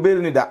beta se ko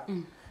belu ni da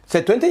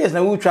se 20 years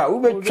na wo twa wo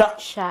be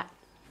twa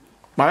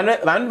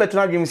mame betu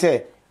na dwum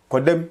se ko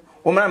dem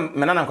woman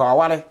menana kwa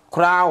ware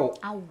krao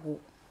awo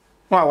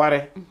wa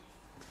ware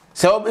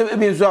so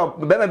be nso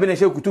be ma be na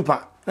she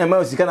kutupa na ma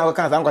osika na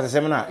ka san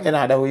kwasesem na e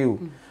na ada ho yi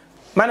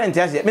mana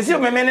ntiase me si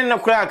me men na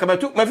kra ka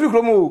batu ma firi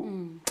kro mu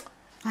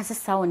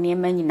asesa wo ne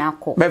ma nyina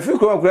ko ma firi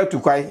kro kra tu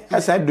kwai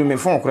asa du me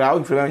fon kra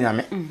o firi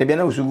nyame e bia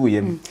na osugu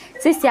yem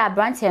sisi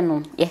abrante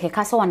no ye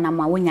keka so wona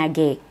ma wonya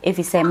ge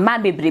efi se ma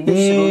bebrebe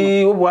suro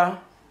no wo boa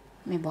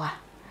me boa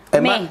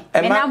me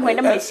na mo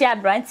na me share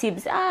abrante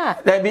bis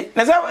Dabi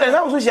na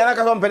sa so share na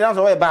ka so mpena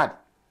so we bad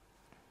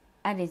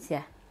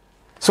adetia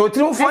so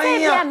tiri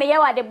fine ya me ye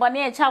wa de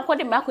bone e cha ko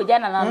de ma ko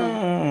jana na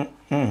no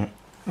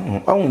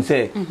on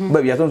say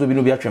ba bia so bi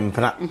no bia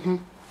twempena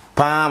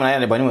pa na ya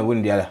de bone ma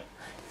won dia la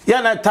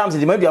ya na times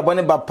di ma bia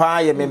bone ba pa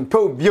ye me mpa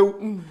obio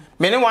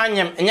me ne wa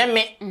nyem nya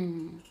me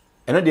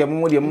eno de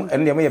mo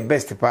eno de mo ye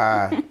best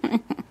pa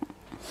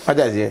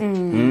ajazie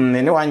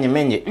me ne wa nyem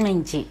menye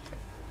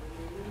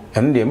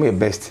eno de mo ye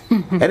best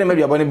eno ma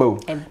bia bone ba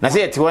na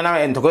say ti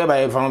wona entoko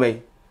ba fa mo ba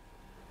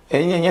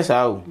enya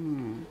sa o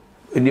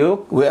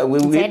dio we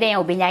say den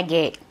obinya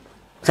ge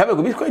sabe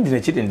go bi ko di na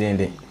chi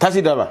den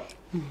tasi daba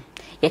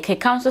ye ke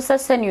council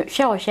session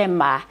hwe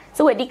ma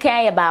so we di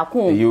kan ye ba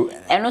ko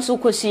eno so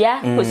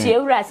kosia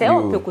ewura se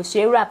o pe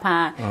kosia ewura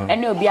pa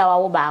ene obi a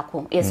wawo ba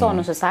ko ye so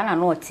no so sa na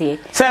no tie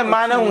se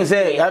ma na hu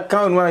se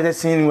account no se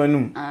sin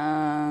wanum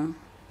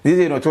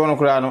dize no to no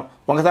kura no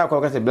won ka ta ko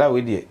ka se bla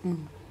we die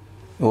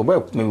o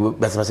ba me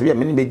basa bia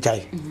me ni be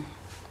jai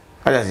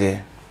ala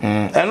se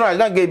eno I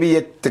don't get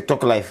be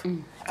TikTok live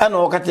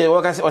eno ka te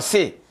o ka se o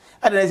se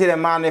ada ne se le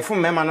ma na fu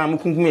me ma na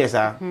mukunkum ye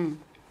sa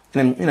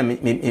na me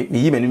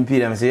yi menu pi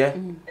na se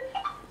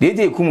ye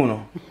de kumu no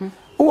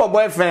wo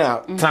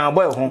boyfriend tan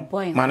boy ho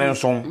man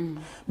nso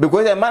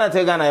because the man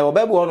tell Ghana wo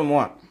baby ono mo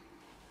a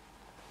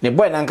the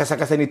boy na nkasa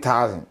kasa ni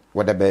 1000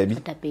 with the baby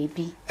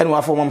and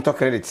we for mom to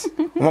credit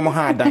mom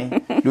ha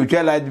dan do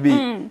tell like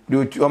be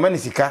do o man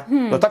sika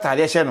do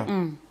tatale hye no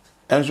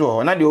enso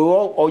ho na de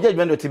o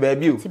judgment do ti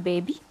baby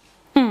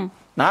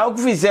na o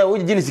kufi se o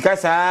jini sika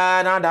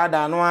sa na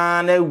da no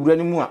na ewura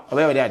ni mu a o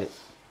be ade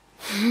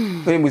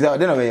we muza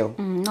de no be yo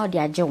no de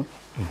ajew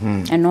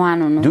eno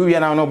anu no do we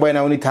na no boy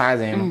na only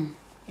 1000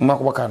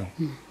 makobaka no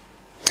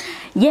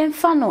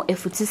yemfa no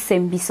efuti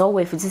sembi so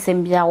we efuti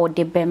sembi a wo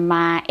de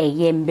bema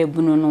eye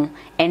mbebunu no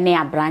ene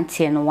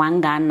abrante no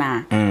wanga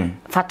na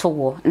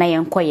fatowo na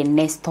yenko ye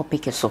next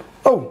topic so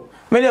oh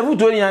me de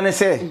futu ni ane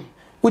se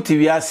uti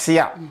wi ase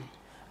a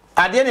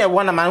ade na e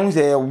wona man hu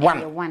se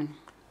 1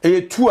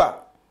 e 2 a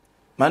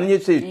man nye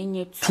se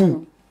 2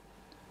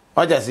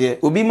 oja se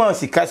obi ma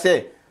sika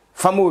se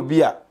fama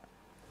obi a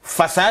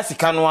fasa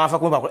sika no afa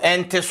ko ba ko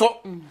ente so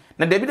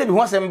na de bi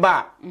ho sem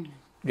ba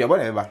bia bo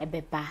na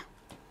ebeba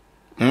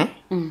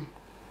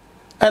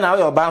ana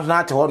o ba na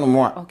ate ho no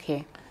mo a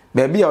okay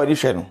ba bia o ni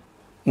hwe no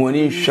mo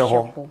ni hwe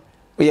ho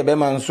o ye be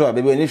man so a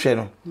be ni hwe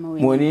no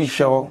mo ni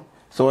hwe ho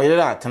so ye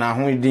la tana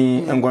ho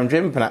din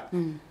engontwe mpena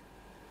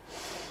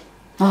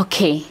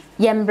okay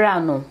yembra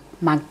no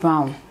Mark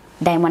Brown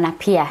Diamond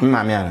appear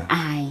mama ana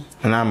ai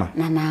nana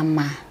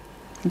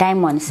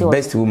Diamond so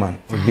best woman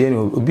bien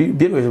obi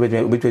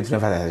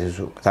 25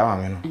 so ta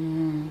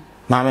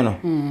mama no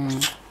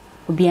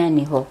obi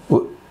ani ho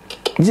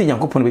Disi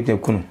Yankopon be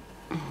kunu.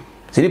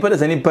 Se ni pada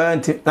sani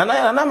panti.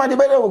 Na ma de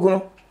bele wo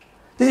kunu.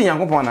 Disi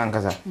Yankopon na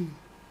nkasa.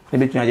 E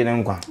be tun aje na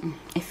nkwa.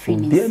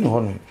 Efini. Bia no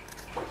hono.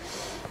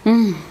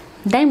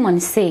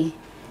 Diamond say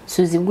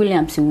Suzy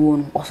Williams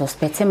won or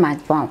suspecting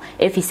Mark Brown.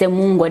 If he say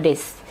Moon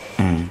Goddess.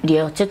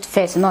 The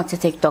first not to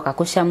TikTok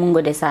akosha Moon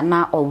Goddess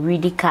na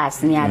already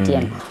cast ni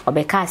ade no.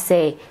 Obeka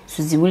say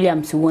Suzy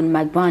Williams won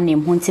Mark Brown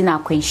name hunti na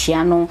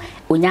akwanhia no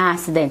onya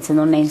accident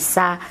no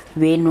nensa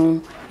we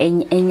no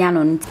enya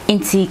no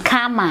inti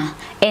kama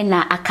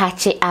ena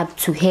akache up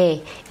to her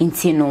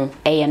inti no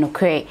eye no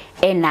kre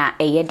ena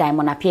eye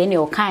Diamond apia ne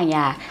okan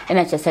ya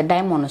ena chese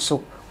Diamond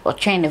so o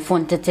train the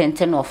phone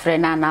tete no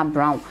friend na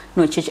Brown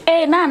no chichi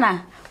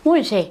nana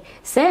Munche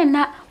say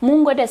na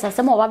mungo de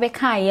sasema wa be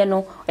kan ye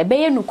no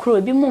ebeye no kro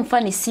bi mu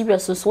mfa ne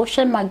serious so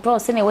social Macbrown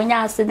se ne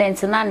wanya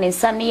accident na ne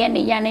sa ne ye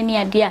ne ya ne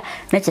ade a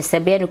na chese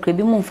be no kro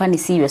bi mu mfa ne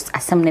serious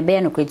asem ne be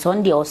no kro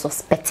ton de also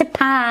suspect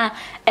pa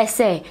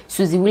ese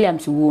Suzy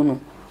Williams wo no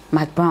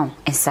Macbrown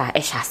esa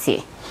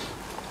ehase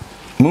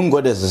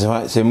mungo de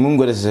se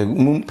mungo de se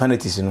mun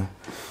panitis no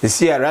the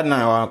see right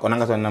now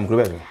onanga so nam kro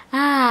be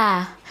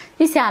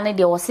this ane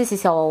de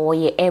osisi wo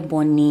ye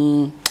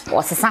ebony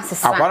osisa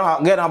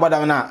akwa get na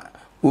bada na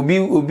obi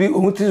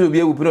omutizo obi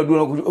ewu pino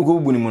do go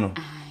bu ni mu no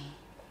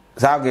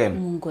za again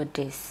mungo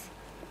des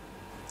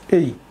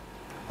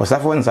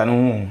osafo nsa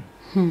no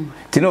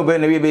tino be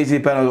na we be si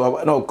pa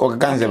no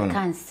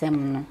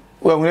kansem no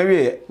we hu na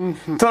we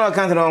tino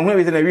kansem no hu na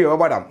we na we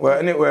obadam we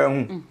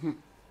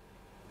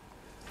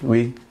hu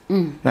we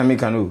na me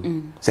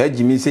kanu say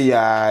Jimmy say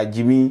ya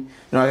Jimmy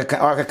no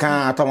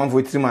aka atomam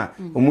for trima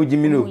omu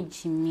Jimmy no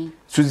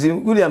Suzy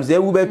Williams dey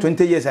wu be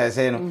 20 years I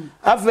say no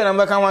afa na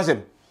me kan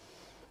wasem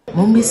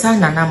Mumbisa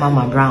Nana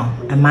Mama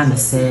Brown a man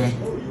say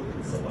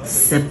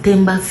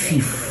September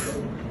 5th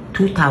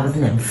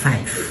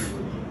 2005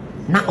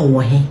 na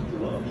owo he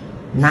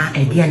na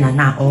edia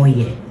na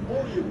oye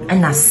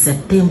na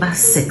September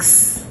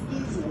 6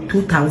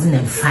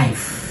 2005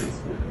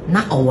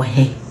 na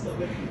owe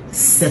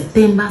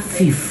September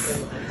 5th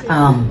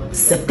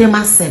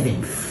September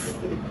 7th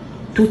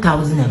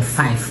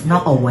 2005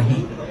 na owe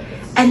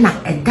na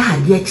eda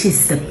dia chi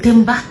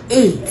September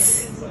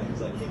 8th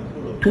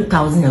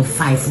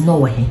 2005 no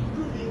way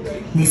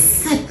ni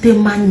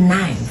September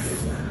 9th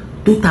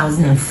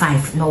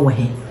 2005 no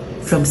way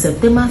from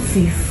September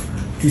 5th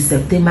to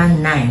September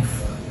 9th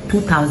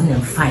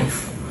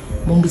 2005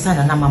 Mumbisa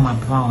na mama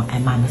brown e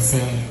ma me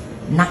say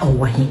na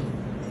owahi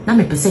na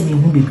me pese me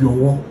hu bebi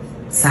owo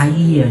sa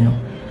year no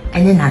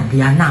ene na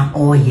dia na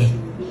oye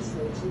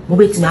mo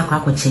betimi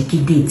akwa check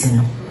date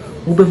no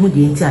mo be hu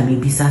de nti a me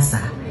bisa sa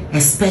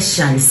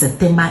especially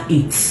September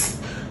 8th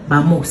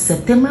but mo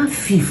September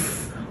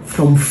 5th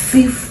from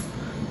 5th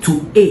to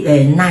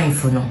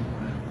 9th no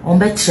on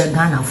be check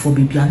Ghana for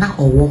bebi na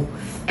owo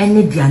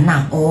ene dia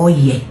na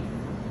oye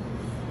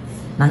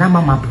na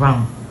mama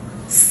brown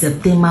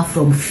September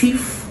from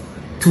 5th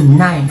to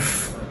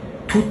 9th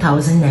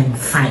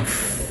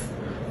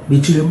 2005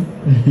 betulum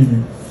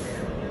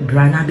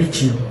brana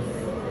betulum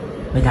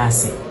me da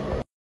say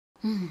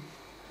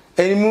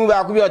any move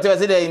I could be out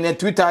there in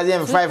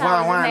 2005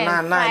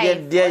 na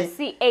dey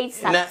see 8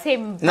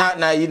 September na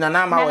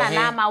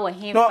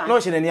no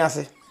she ni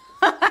ase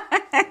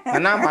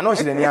na no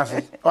she ni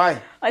ase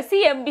why I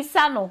see em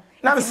bisa no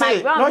na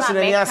say no she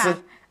ni ase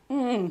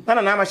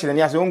na ma she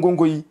ni ase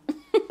ongongo yi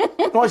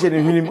no she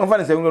ni hwini mo fa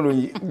na say ngolo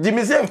yi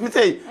Jimmy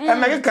say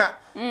America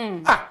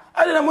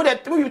I don't know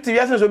that you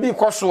to be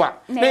Kosua.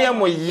 They are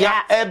more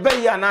ya, a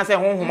bay, and I say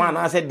home, and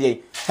I said,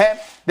 Day.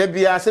 There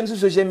be a sense of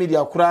social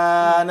media,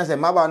 cry, and I say,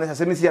 Maba, and I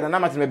say, Missy, and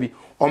I'm maybe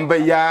on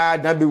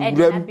Bayard,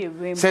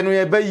 Nabi, send me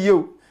a bay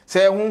you,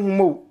 say,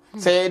 whom,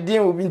 say,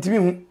 dear, will be to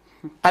me.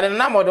 I don't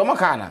know more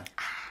Domacana.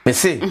 They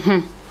say,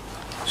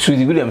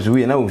 Susie Williams,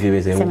 we know if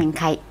you say,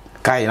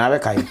 Kai, never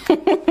Kai.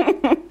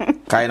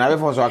 Kai, never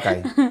for so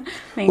Kai.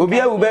 Will be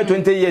about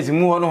 20 years,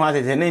 more on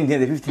has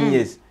 19 15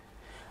 years.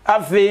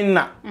 I've been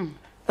not.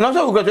 And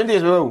also, we got 20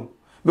 years ago.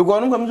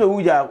 Because no comes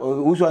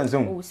to Uso and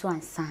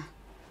son.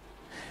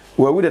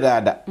 Where would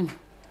that?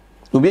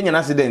 To be an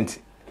accident.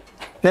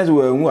 That's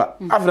where we are.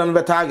 After I'm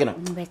better.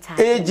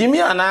 Jimmy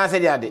and I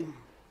said, Yadi.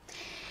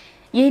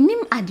 Ye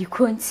nim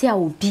adikronti a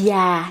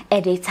obia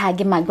e de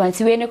tag my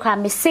granti we no kwa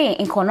me say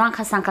in kono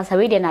ankasanka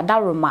we de na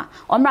daroma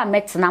omra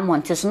metna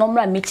monte so no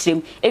omra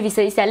mitrem if you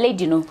say is a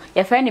lady no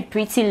your friend a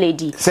pretty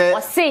lady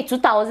or say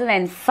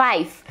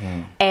 2005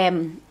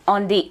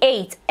 on the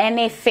 8th and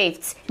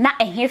 5th na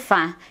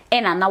ehefa e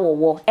na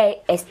wo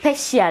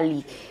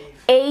especially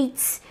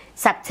 8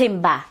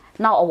 September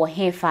na owo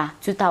hefa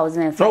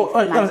 2005 no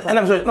and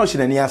I'm sorry no she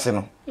na ni ase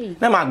no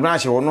na my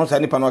grand she wo no say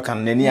nipa no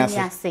kan na ni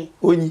ase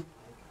onyi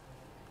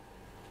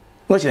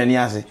no she na ni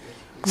ase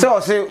so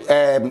say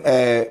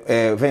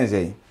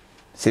Wednesday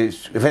say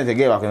Wednesday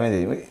gave up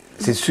Wednesday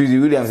say Susie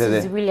Williams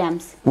say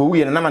Williams wo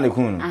wi na man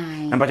ku no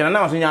and but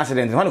na so nya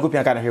accident ho na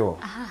kopia ka na hwe wo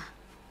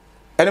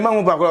ene ma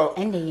mu pa ko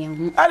ende ye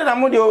hu ade na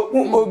mo de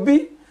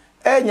obi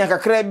enya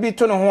kakra bi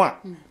to no ho a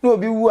na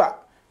obi wu a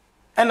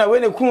ena we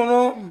ne ku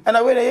no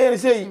ena we ne ye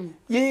say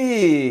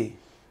ye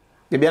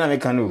de bia na me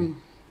kan no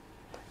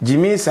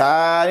Jimmy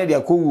sa ne de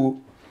akowu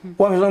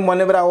won so mo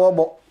ne bra wo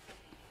bo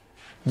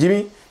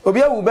Jimmy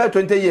obi awu be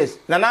 20 years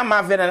na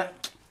ma fe na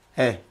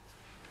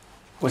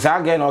o sa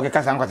ga no ke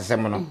kasa nkwate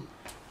sem no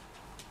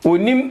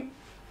onim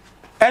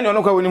ene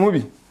ono kwa onim hu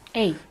bi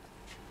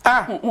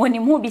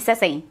onim hu bi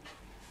sesei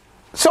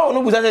so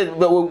no buza say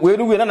we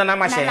do we na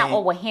ma she na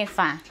owo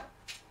hefa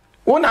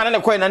wona na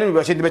ko na ne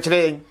be she de be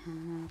kire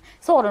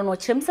so oro no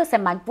chim se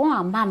magbon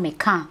amba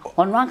meka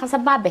ono ankasa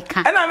ba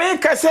beka na me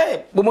ka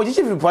se bo mo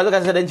chichi fipo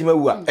ka se da nchima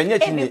wu a enya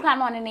chini e be kwa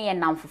no ne ye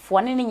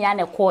namfofo ne nya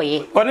na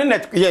koye ono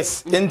net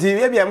yes enti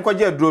e bia me ko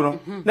je aduro no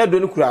na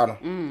aduro no kura no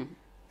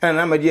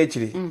na ma di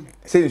akiri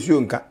se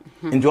nsuo nka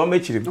enti o ma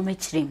akiri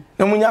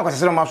na munya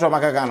akwasese ma so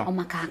makaka no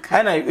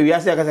na wi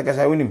ase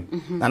akasa wonim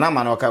na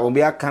ma no ka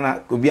obi aka na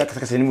obi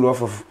akasa ni mu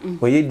ofofo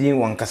o ye din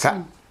won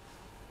kasa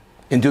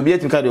enti obi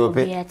atimika de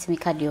ope obi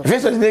atimika de ope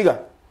feso nega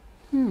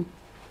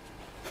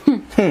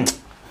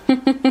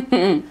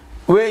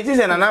we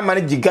just na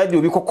man jigadi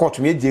obi kokot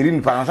me jeri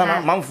ni pa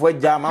na manfo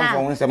agya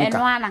manfo won sem ka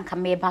eno ana nka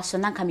me ba so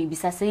na nka me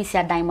bisa se isi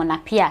adan mo na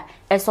pia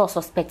e so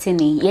suspecting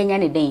ni yenya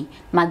ne den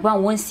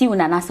magban won siu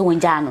na na se won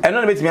gya no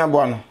eno na betimi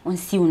abo no won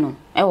siu no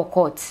e wo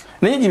court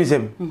na nyi mi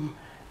sem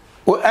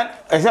o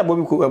esa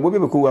bobi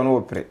be ko no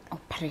opre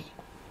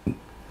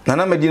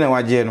na medina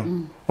waje no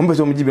on be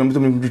so mu jibe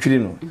mu twiri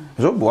no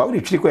so bo wa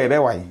we twiri ko e be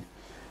wai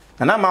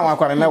na ma wa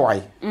kwa me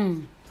wai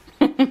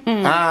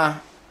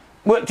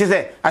but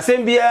say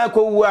asembia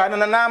ko wu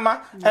na ma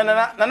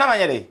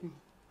nyere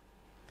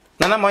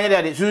na ma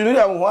nyere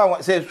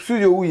suzu say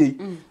studio wu yi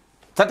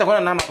tata ko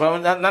na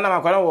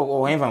ma kwa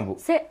wo henfambo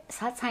say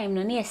that time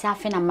no ne ya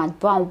afi na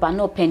madbon ba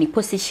no penny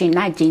position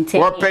na gente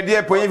wo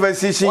pedie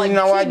position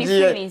na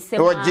waje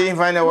wo je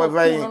fa na wo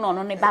vai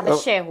no ne ba be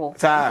share ho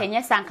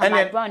kenye sanka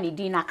madbon ni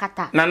di na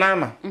kata na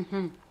nama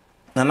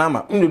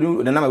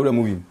ndodu na nama wura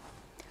movie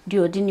di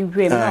odini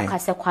wrem no ka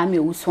se kwa me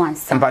wusu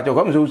ansa mpa to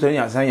kwa me wusu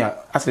ansa ya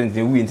accident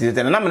ne wi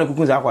nti na me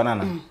kukun za akwa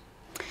na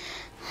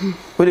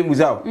wode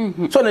muzao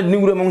so na ni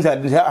wura mo nsa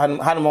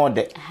han mo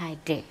de ha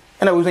de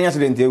na wusu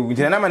accident e wi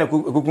nti na me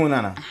kukun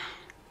na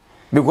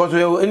because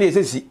we any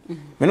sesi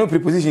me no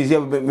prepositions here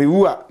me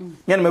wu a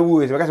nya na me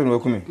wu e se ka se no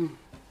wakumi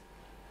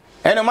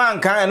eno man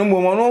kan eno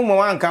mo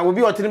man kan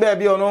obi otini ba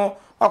bi ono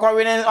akwa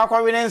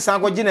wene nsa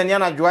ko gina ni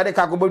ana dwoade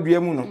ka ko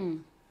bodua mu no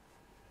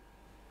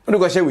ndo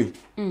ko shewe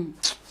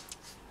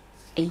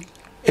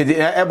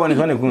ebony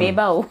so na ku me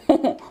ba o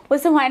wo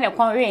se hwan na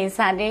kon we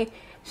nsa de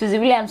Suzy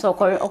Williams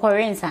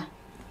okore nsa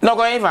no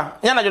ko ifa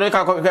nya na dwoade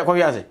ka ko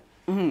wiase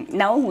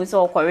na hu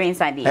so okore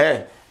nsa de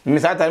mi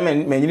sa ta me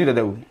nyini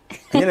dada wu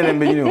nya na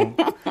me nyini o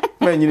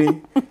me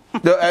nyini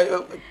do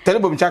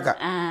telebom chaka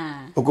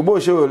okobo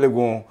show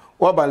legon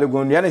oba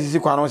legon ya na sisi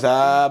kwa no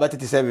sa ba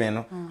 37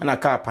 no na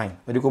car pine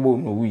odi ko bo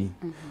no wi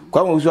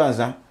kwa mo usu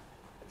ansa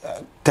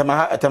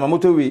tema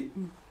moto wi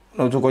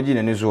no to ko ji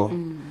na ni so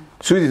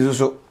Suzy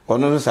so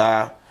ono so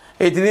sa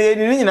etini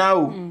ni nyina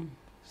o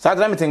sa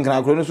tra metin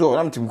kana kro no so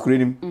na metin kro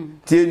nim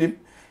tie nim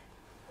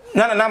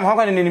na ma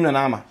hokwa ni nim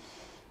na ama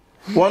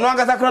wono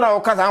angasa kro na o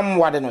kasa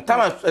amwade no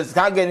tama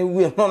ska ga ni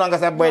wi no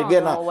angasa boy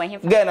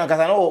ga na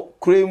kasa no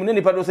kro mu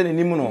ni pa do se ni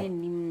nim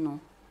no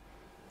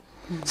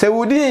se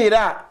wudi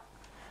ira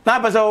na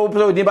pesa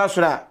o di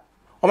basura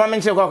o ma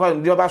menche kwa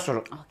di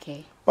basura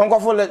okay on ko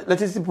fo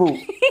letisipo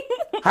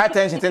high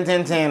tension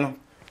ten no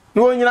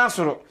ni o nyina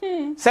soro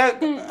se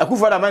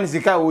akufo da man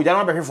sika o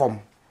jana be hwefom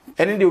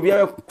eni de obi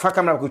fa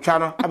camera ko twa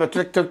no abe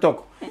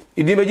tiktok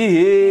idi beji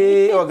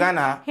he o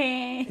Ghana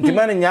di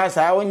man nya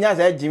sa o nya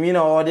sa jimi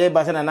na o de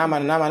basa na nama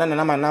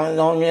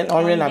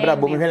onwe na bra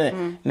bo me hwe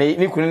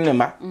ni kunu ne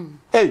ma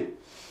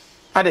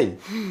ade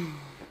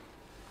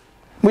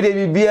mu de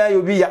bibia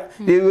obi ya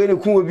de we ne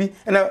kun obi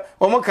na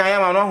o mo kan ya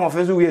ma no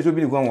hofe so we so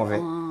bi ni kun hofe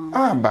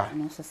ba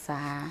no so sa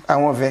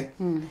awon fe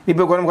ni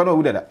be ko no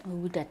owu dada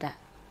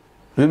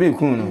so bi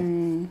kun no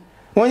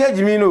won ya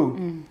jimi no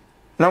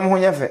na mo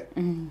honya fe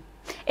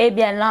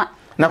bia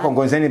na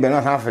konkonsen ni be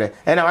no san fre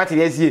na wati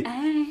de sie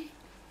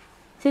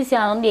sisi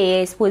an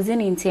de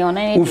exposing into on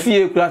any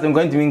ufie class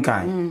nkan timi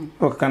kan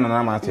o kan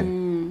na ma ate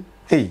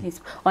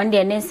on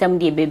de nsem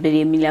de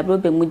bebere mi labro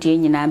be mu de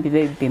nyina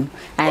bebem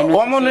ai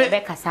no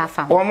be kasa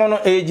fa o mo no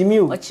ejimi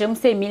o chirem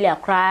se emilia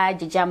kra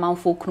jija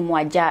manfo kunu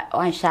aja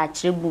wan sha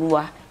chire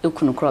buruwa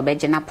ekunu kro be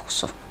jina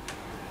poso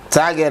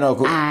tage no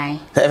ko ai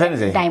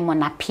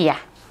diamond apia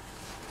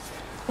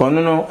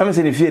ono no am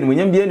se ni fie ni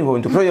munyam bia ni ho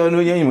nto pro yo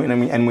no nyam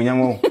na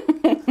munyam o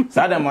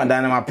sada ma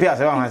dana ma apia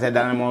se wa se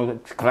dana mo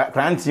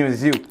kranti mi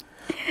siu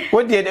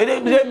wo de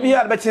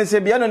bia ba chense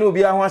bia no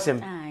obi a ho asem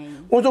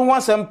wo to ho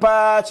asem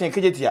pa chen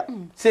kejetia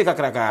se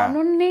kakraka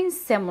ono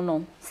nsem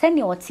no se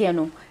ni otie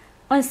no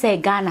on se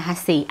Ghana ha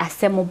sei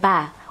asem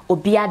ba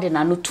obi ade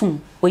na no tum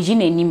oyi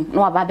nanim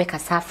no aba be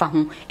kasa fa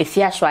ho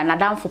efiahwa na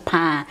damfo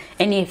pa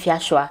ene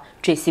efiahwa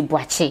Tracy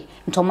Boache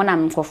ntomo na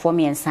mkofo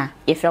miensa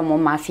efra mo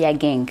mafia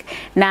gang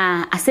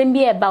na asem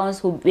bi e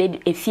bounce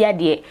efia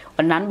de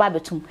onan ba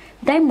betum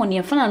Diamond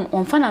ye fana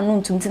onfana no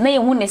ntum na ye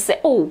hu ne se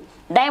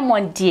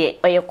Diamond de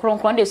oye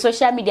kronkron de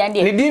social media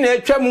de ni di na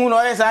etwa mu no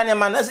oye sa ne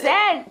ma na se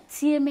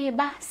tie me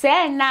ba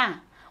se na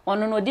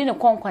ono no di ne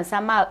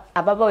konkwansa ma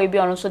ababa we bi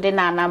ono so de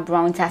na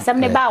brown ta asem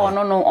ne ba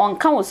ono no on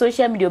kan wo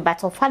social media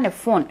but of fan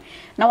phone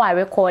na wa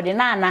record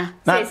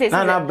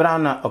na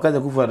brown na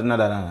okaza kufu na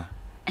dana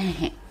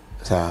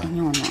sa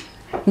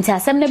nti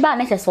asem ne ba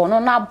na kyese ono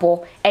na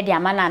abo e de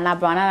ama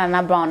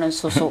na brown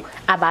nso so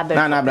ababe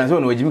na brown so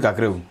no wajimi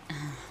kakra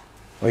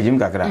wajimi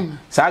kakra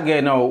sa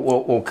ge na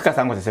o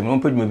kaka ngo sese mo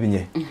peduma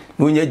binye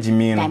no nya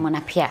jimi no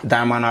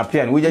diamond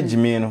apia no nya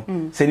jimi no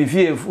se ni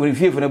fie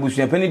na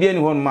busuya pani bia ni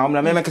ho ma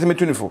me kese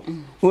metunifo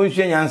o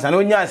nsuya nyansa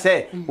no nya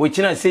se wo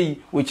china sei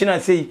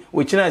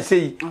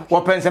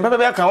wo pense bebe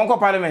be ka wonko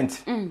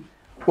parliament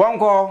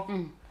wonko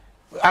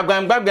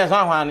agbangbagba so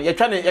ahwan ye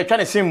twa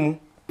ne simu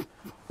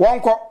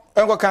wonko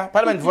enkoka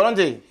parliament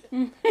volunteer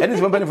eni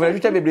se bani for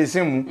future bebre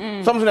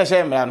simu somso na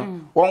share mra no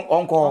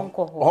wonko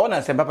ho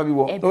na se papa bi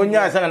wo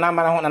onya se na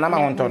ma ho na ma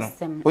ho nto no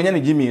onya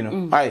ne jimi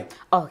no ai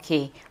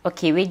okay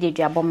we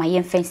dey abo ma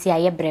yen fancy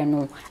aye bre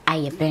no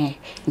aye bre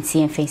nti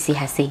yen fancy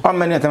ha sei o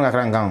mani atam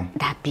kakra ngan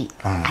dabi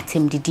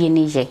atem didie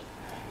ne je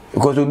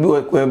because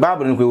we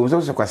bible no ko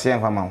so kwase en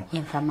fama ho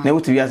na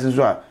wuti wi ase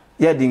so a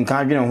ya di nkan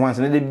adwene ho anse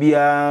na de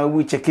bia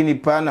we checking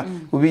pa na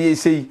obi ye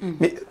sei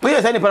we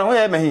ye sei ni pa ho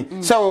ye mahi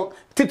so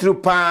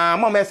titru pa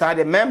mo me sa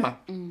de mema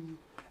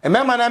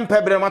mema na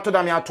mpebre mato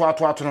da me ato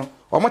no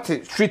o mo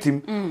te street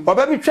im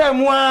oba bi twa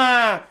mu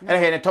a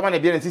he ne toma na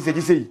bia na sise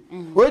gi sei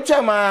we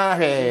twa ma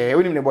he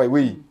wonim ne boy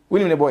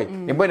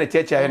ne boy na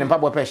cheche ne pa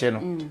boy peshe no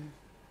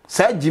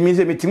sa jimi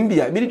se metim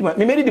bia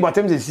me meri di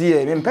batem se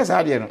sie me mpesa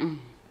ade no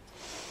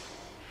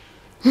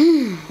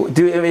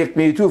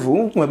me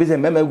tufu mo be se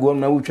mema go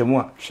na wutwa mu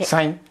a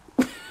sign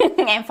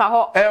emfa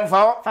ho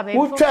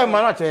wutwa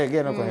ma na che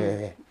ge no ko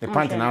he ne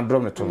pant na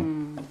drum ne to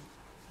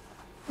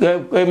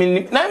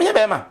mean na me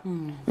be ma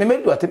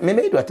me do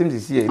atem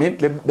sisi e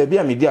be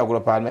bia me di agoro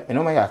pa me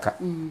no ma yaka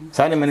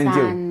sa ne mane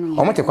nje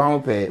o mo te kwan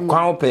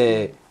ho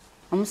pe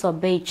so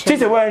be che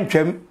se wa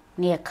ntwam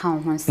ne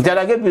account ho nti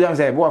ala ge bi am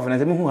say bo afana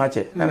se me hu ha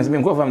che na me se me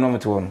nko fam no mo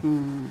te wo no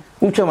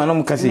utwa no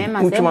mo kase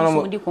utwa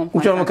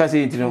no mo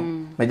kase nti no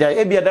me ja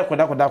e bia da ko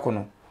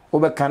no wo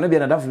be kan no bia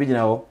na da fo bi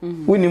gina wo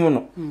wonimu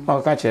no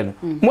o ka che no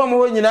mo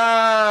wo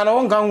nyina na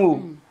won kan wo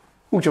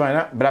utwa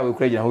na bra we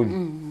kura gina ho bi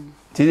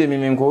ti de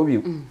me nko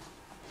obi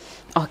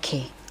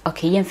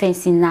okay yen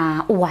fancy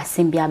na o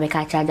wasem bia be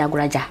ka cha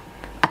Ajagurajah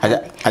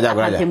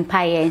Ajagurajah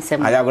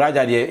ensem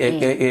Ajagurajah de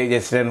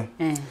yesre no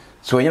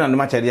so nyina no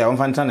ma che dia on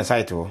fan na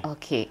site wo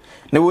okay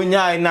ne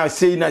wonya na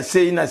sei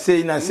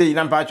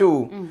na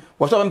mpacho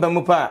wo so mpa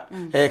mu pa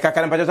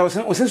kakara mpacho so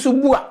wo sen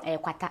subua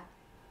kwata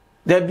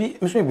da bi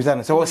me so ebusa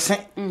no so wo sen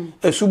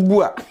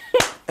subua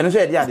eno so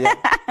e dia de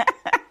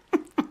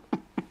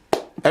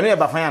eno e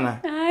ba fan na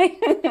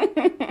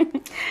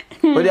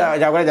wo dia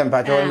Ajagurajah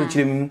mpacho wo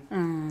chirim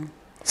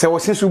se wo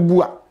sen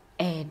subua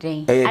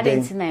den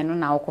adentina no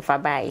na okofa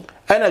bai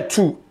ana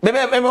two me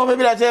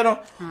bi la che no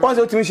won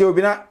se otimi she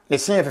obi na le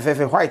sen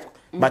fefe white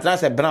but na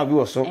se brown bi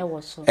wo so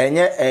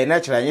enye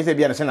natural enye se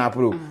bia no se na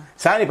apro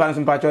sa ni pan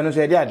so mpacho no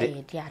so e dia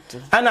de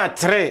ana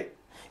 3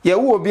 ye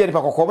wo obi e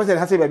pa kokko bo se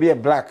ha se ba bi e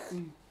black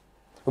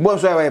bo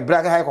so e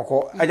black ha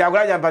kokko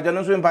Ajagurajah mpacho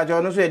no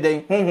so e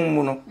den hunhun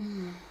mu no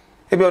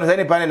e bi on se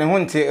ni pan ne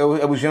hunte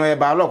abusuan e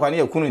ba lo kwa ne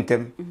yakunu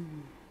ntem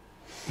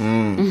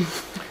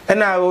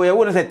ena ye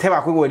wo no se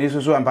teba ko wodi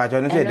so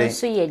ampacho no se den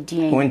so ye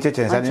din won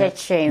cheche sa ni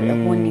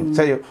honim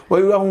say wo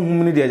yu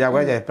hunhun ni de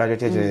Ajagurajah mpacho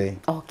cheche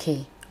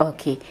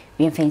okay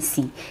yen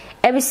fancy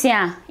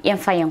ebisia yen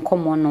fa yen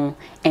komo no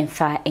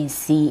enfa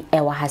ensi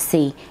ewa ha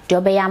say de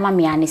obeya ma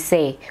me ani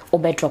say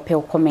obe drop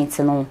your comment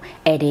no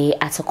e de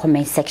at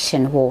comment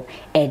section ho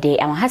e de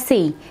am ha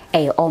say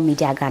all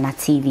media Ghana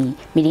TV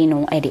me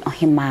no e de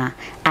ohima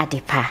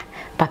adepa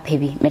papa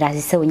bi me da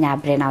se onya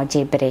abre na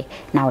oje bre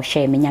na o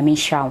hwe me nyame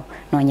hwaw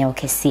na onya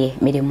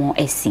okese me de mo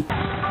esi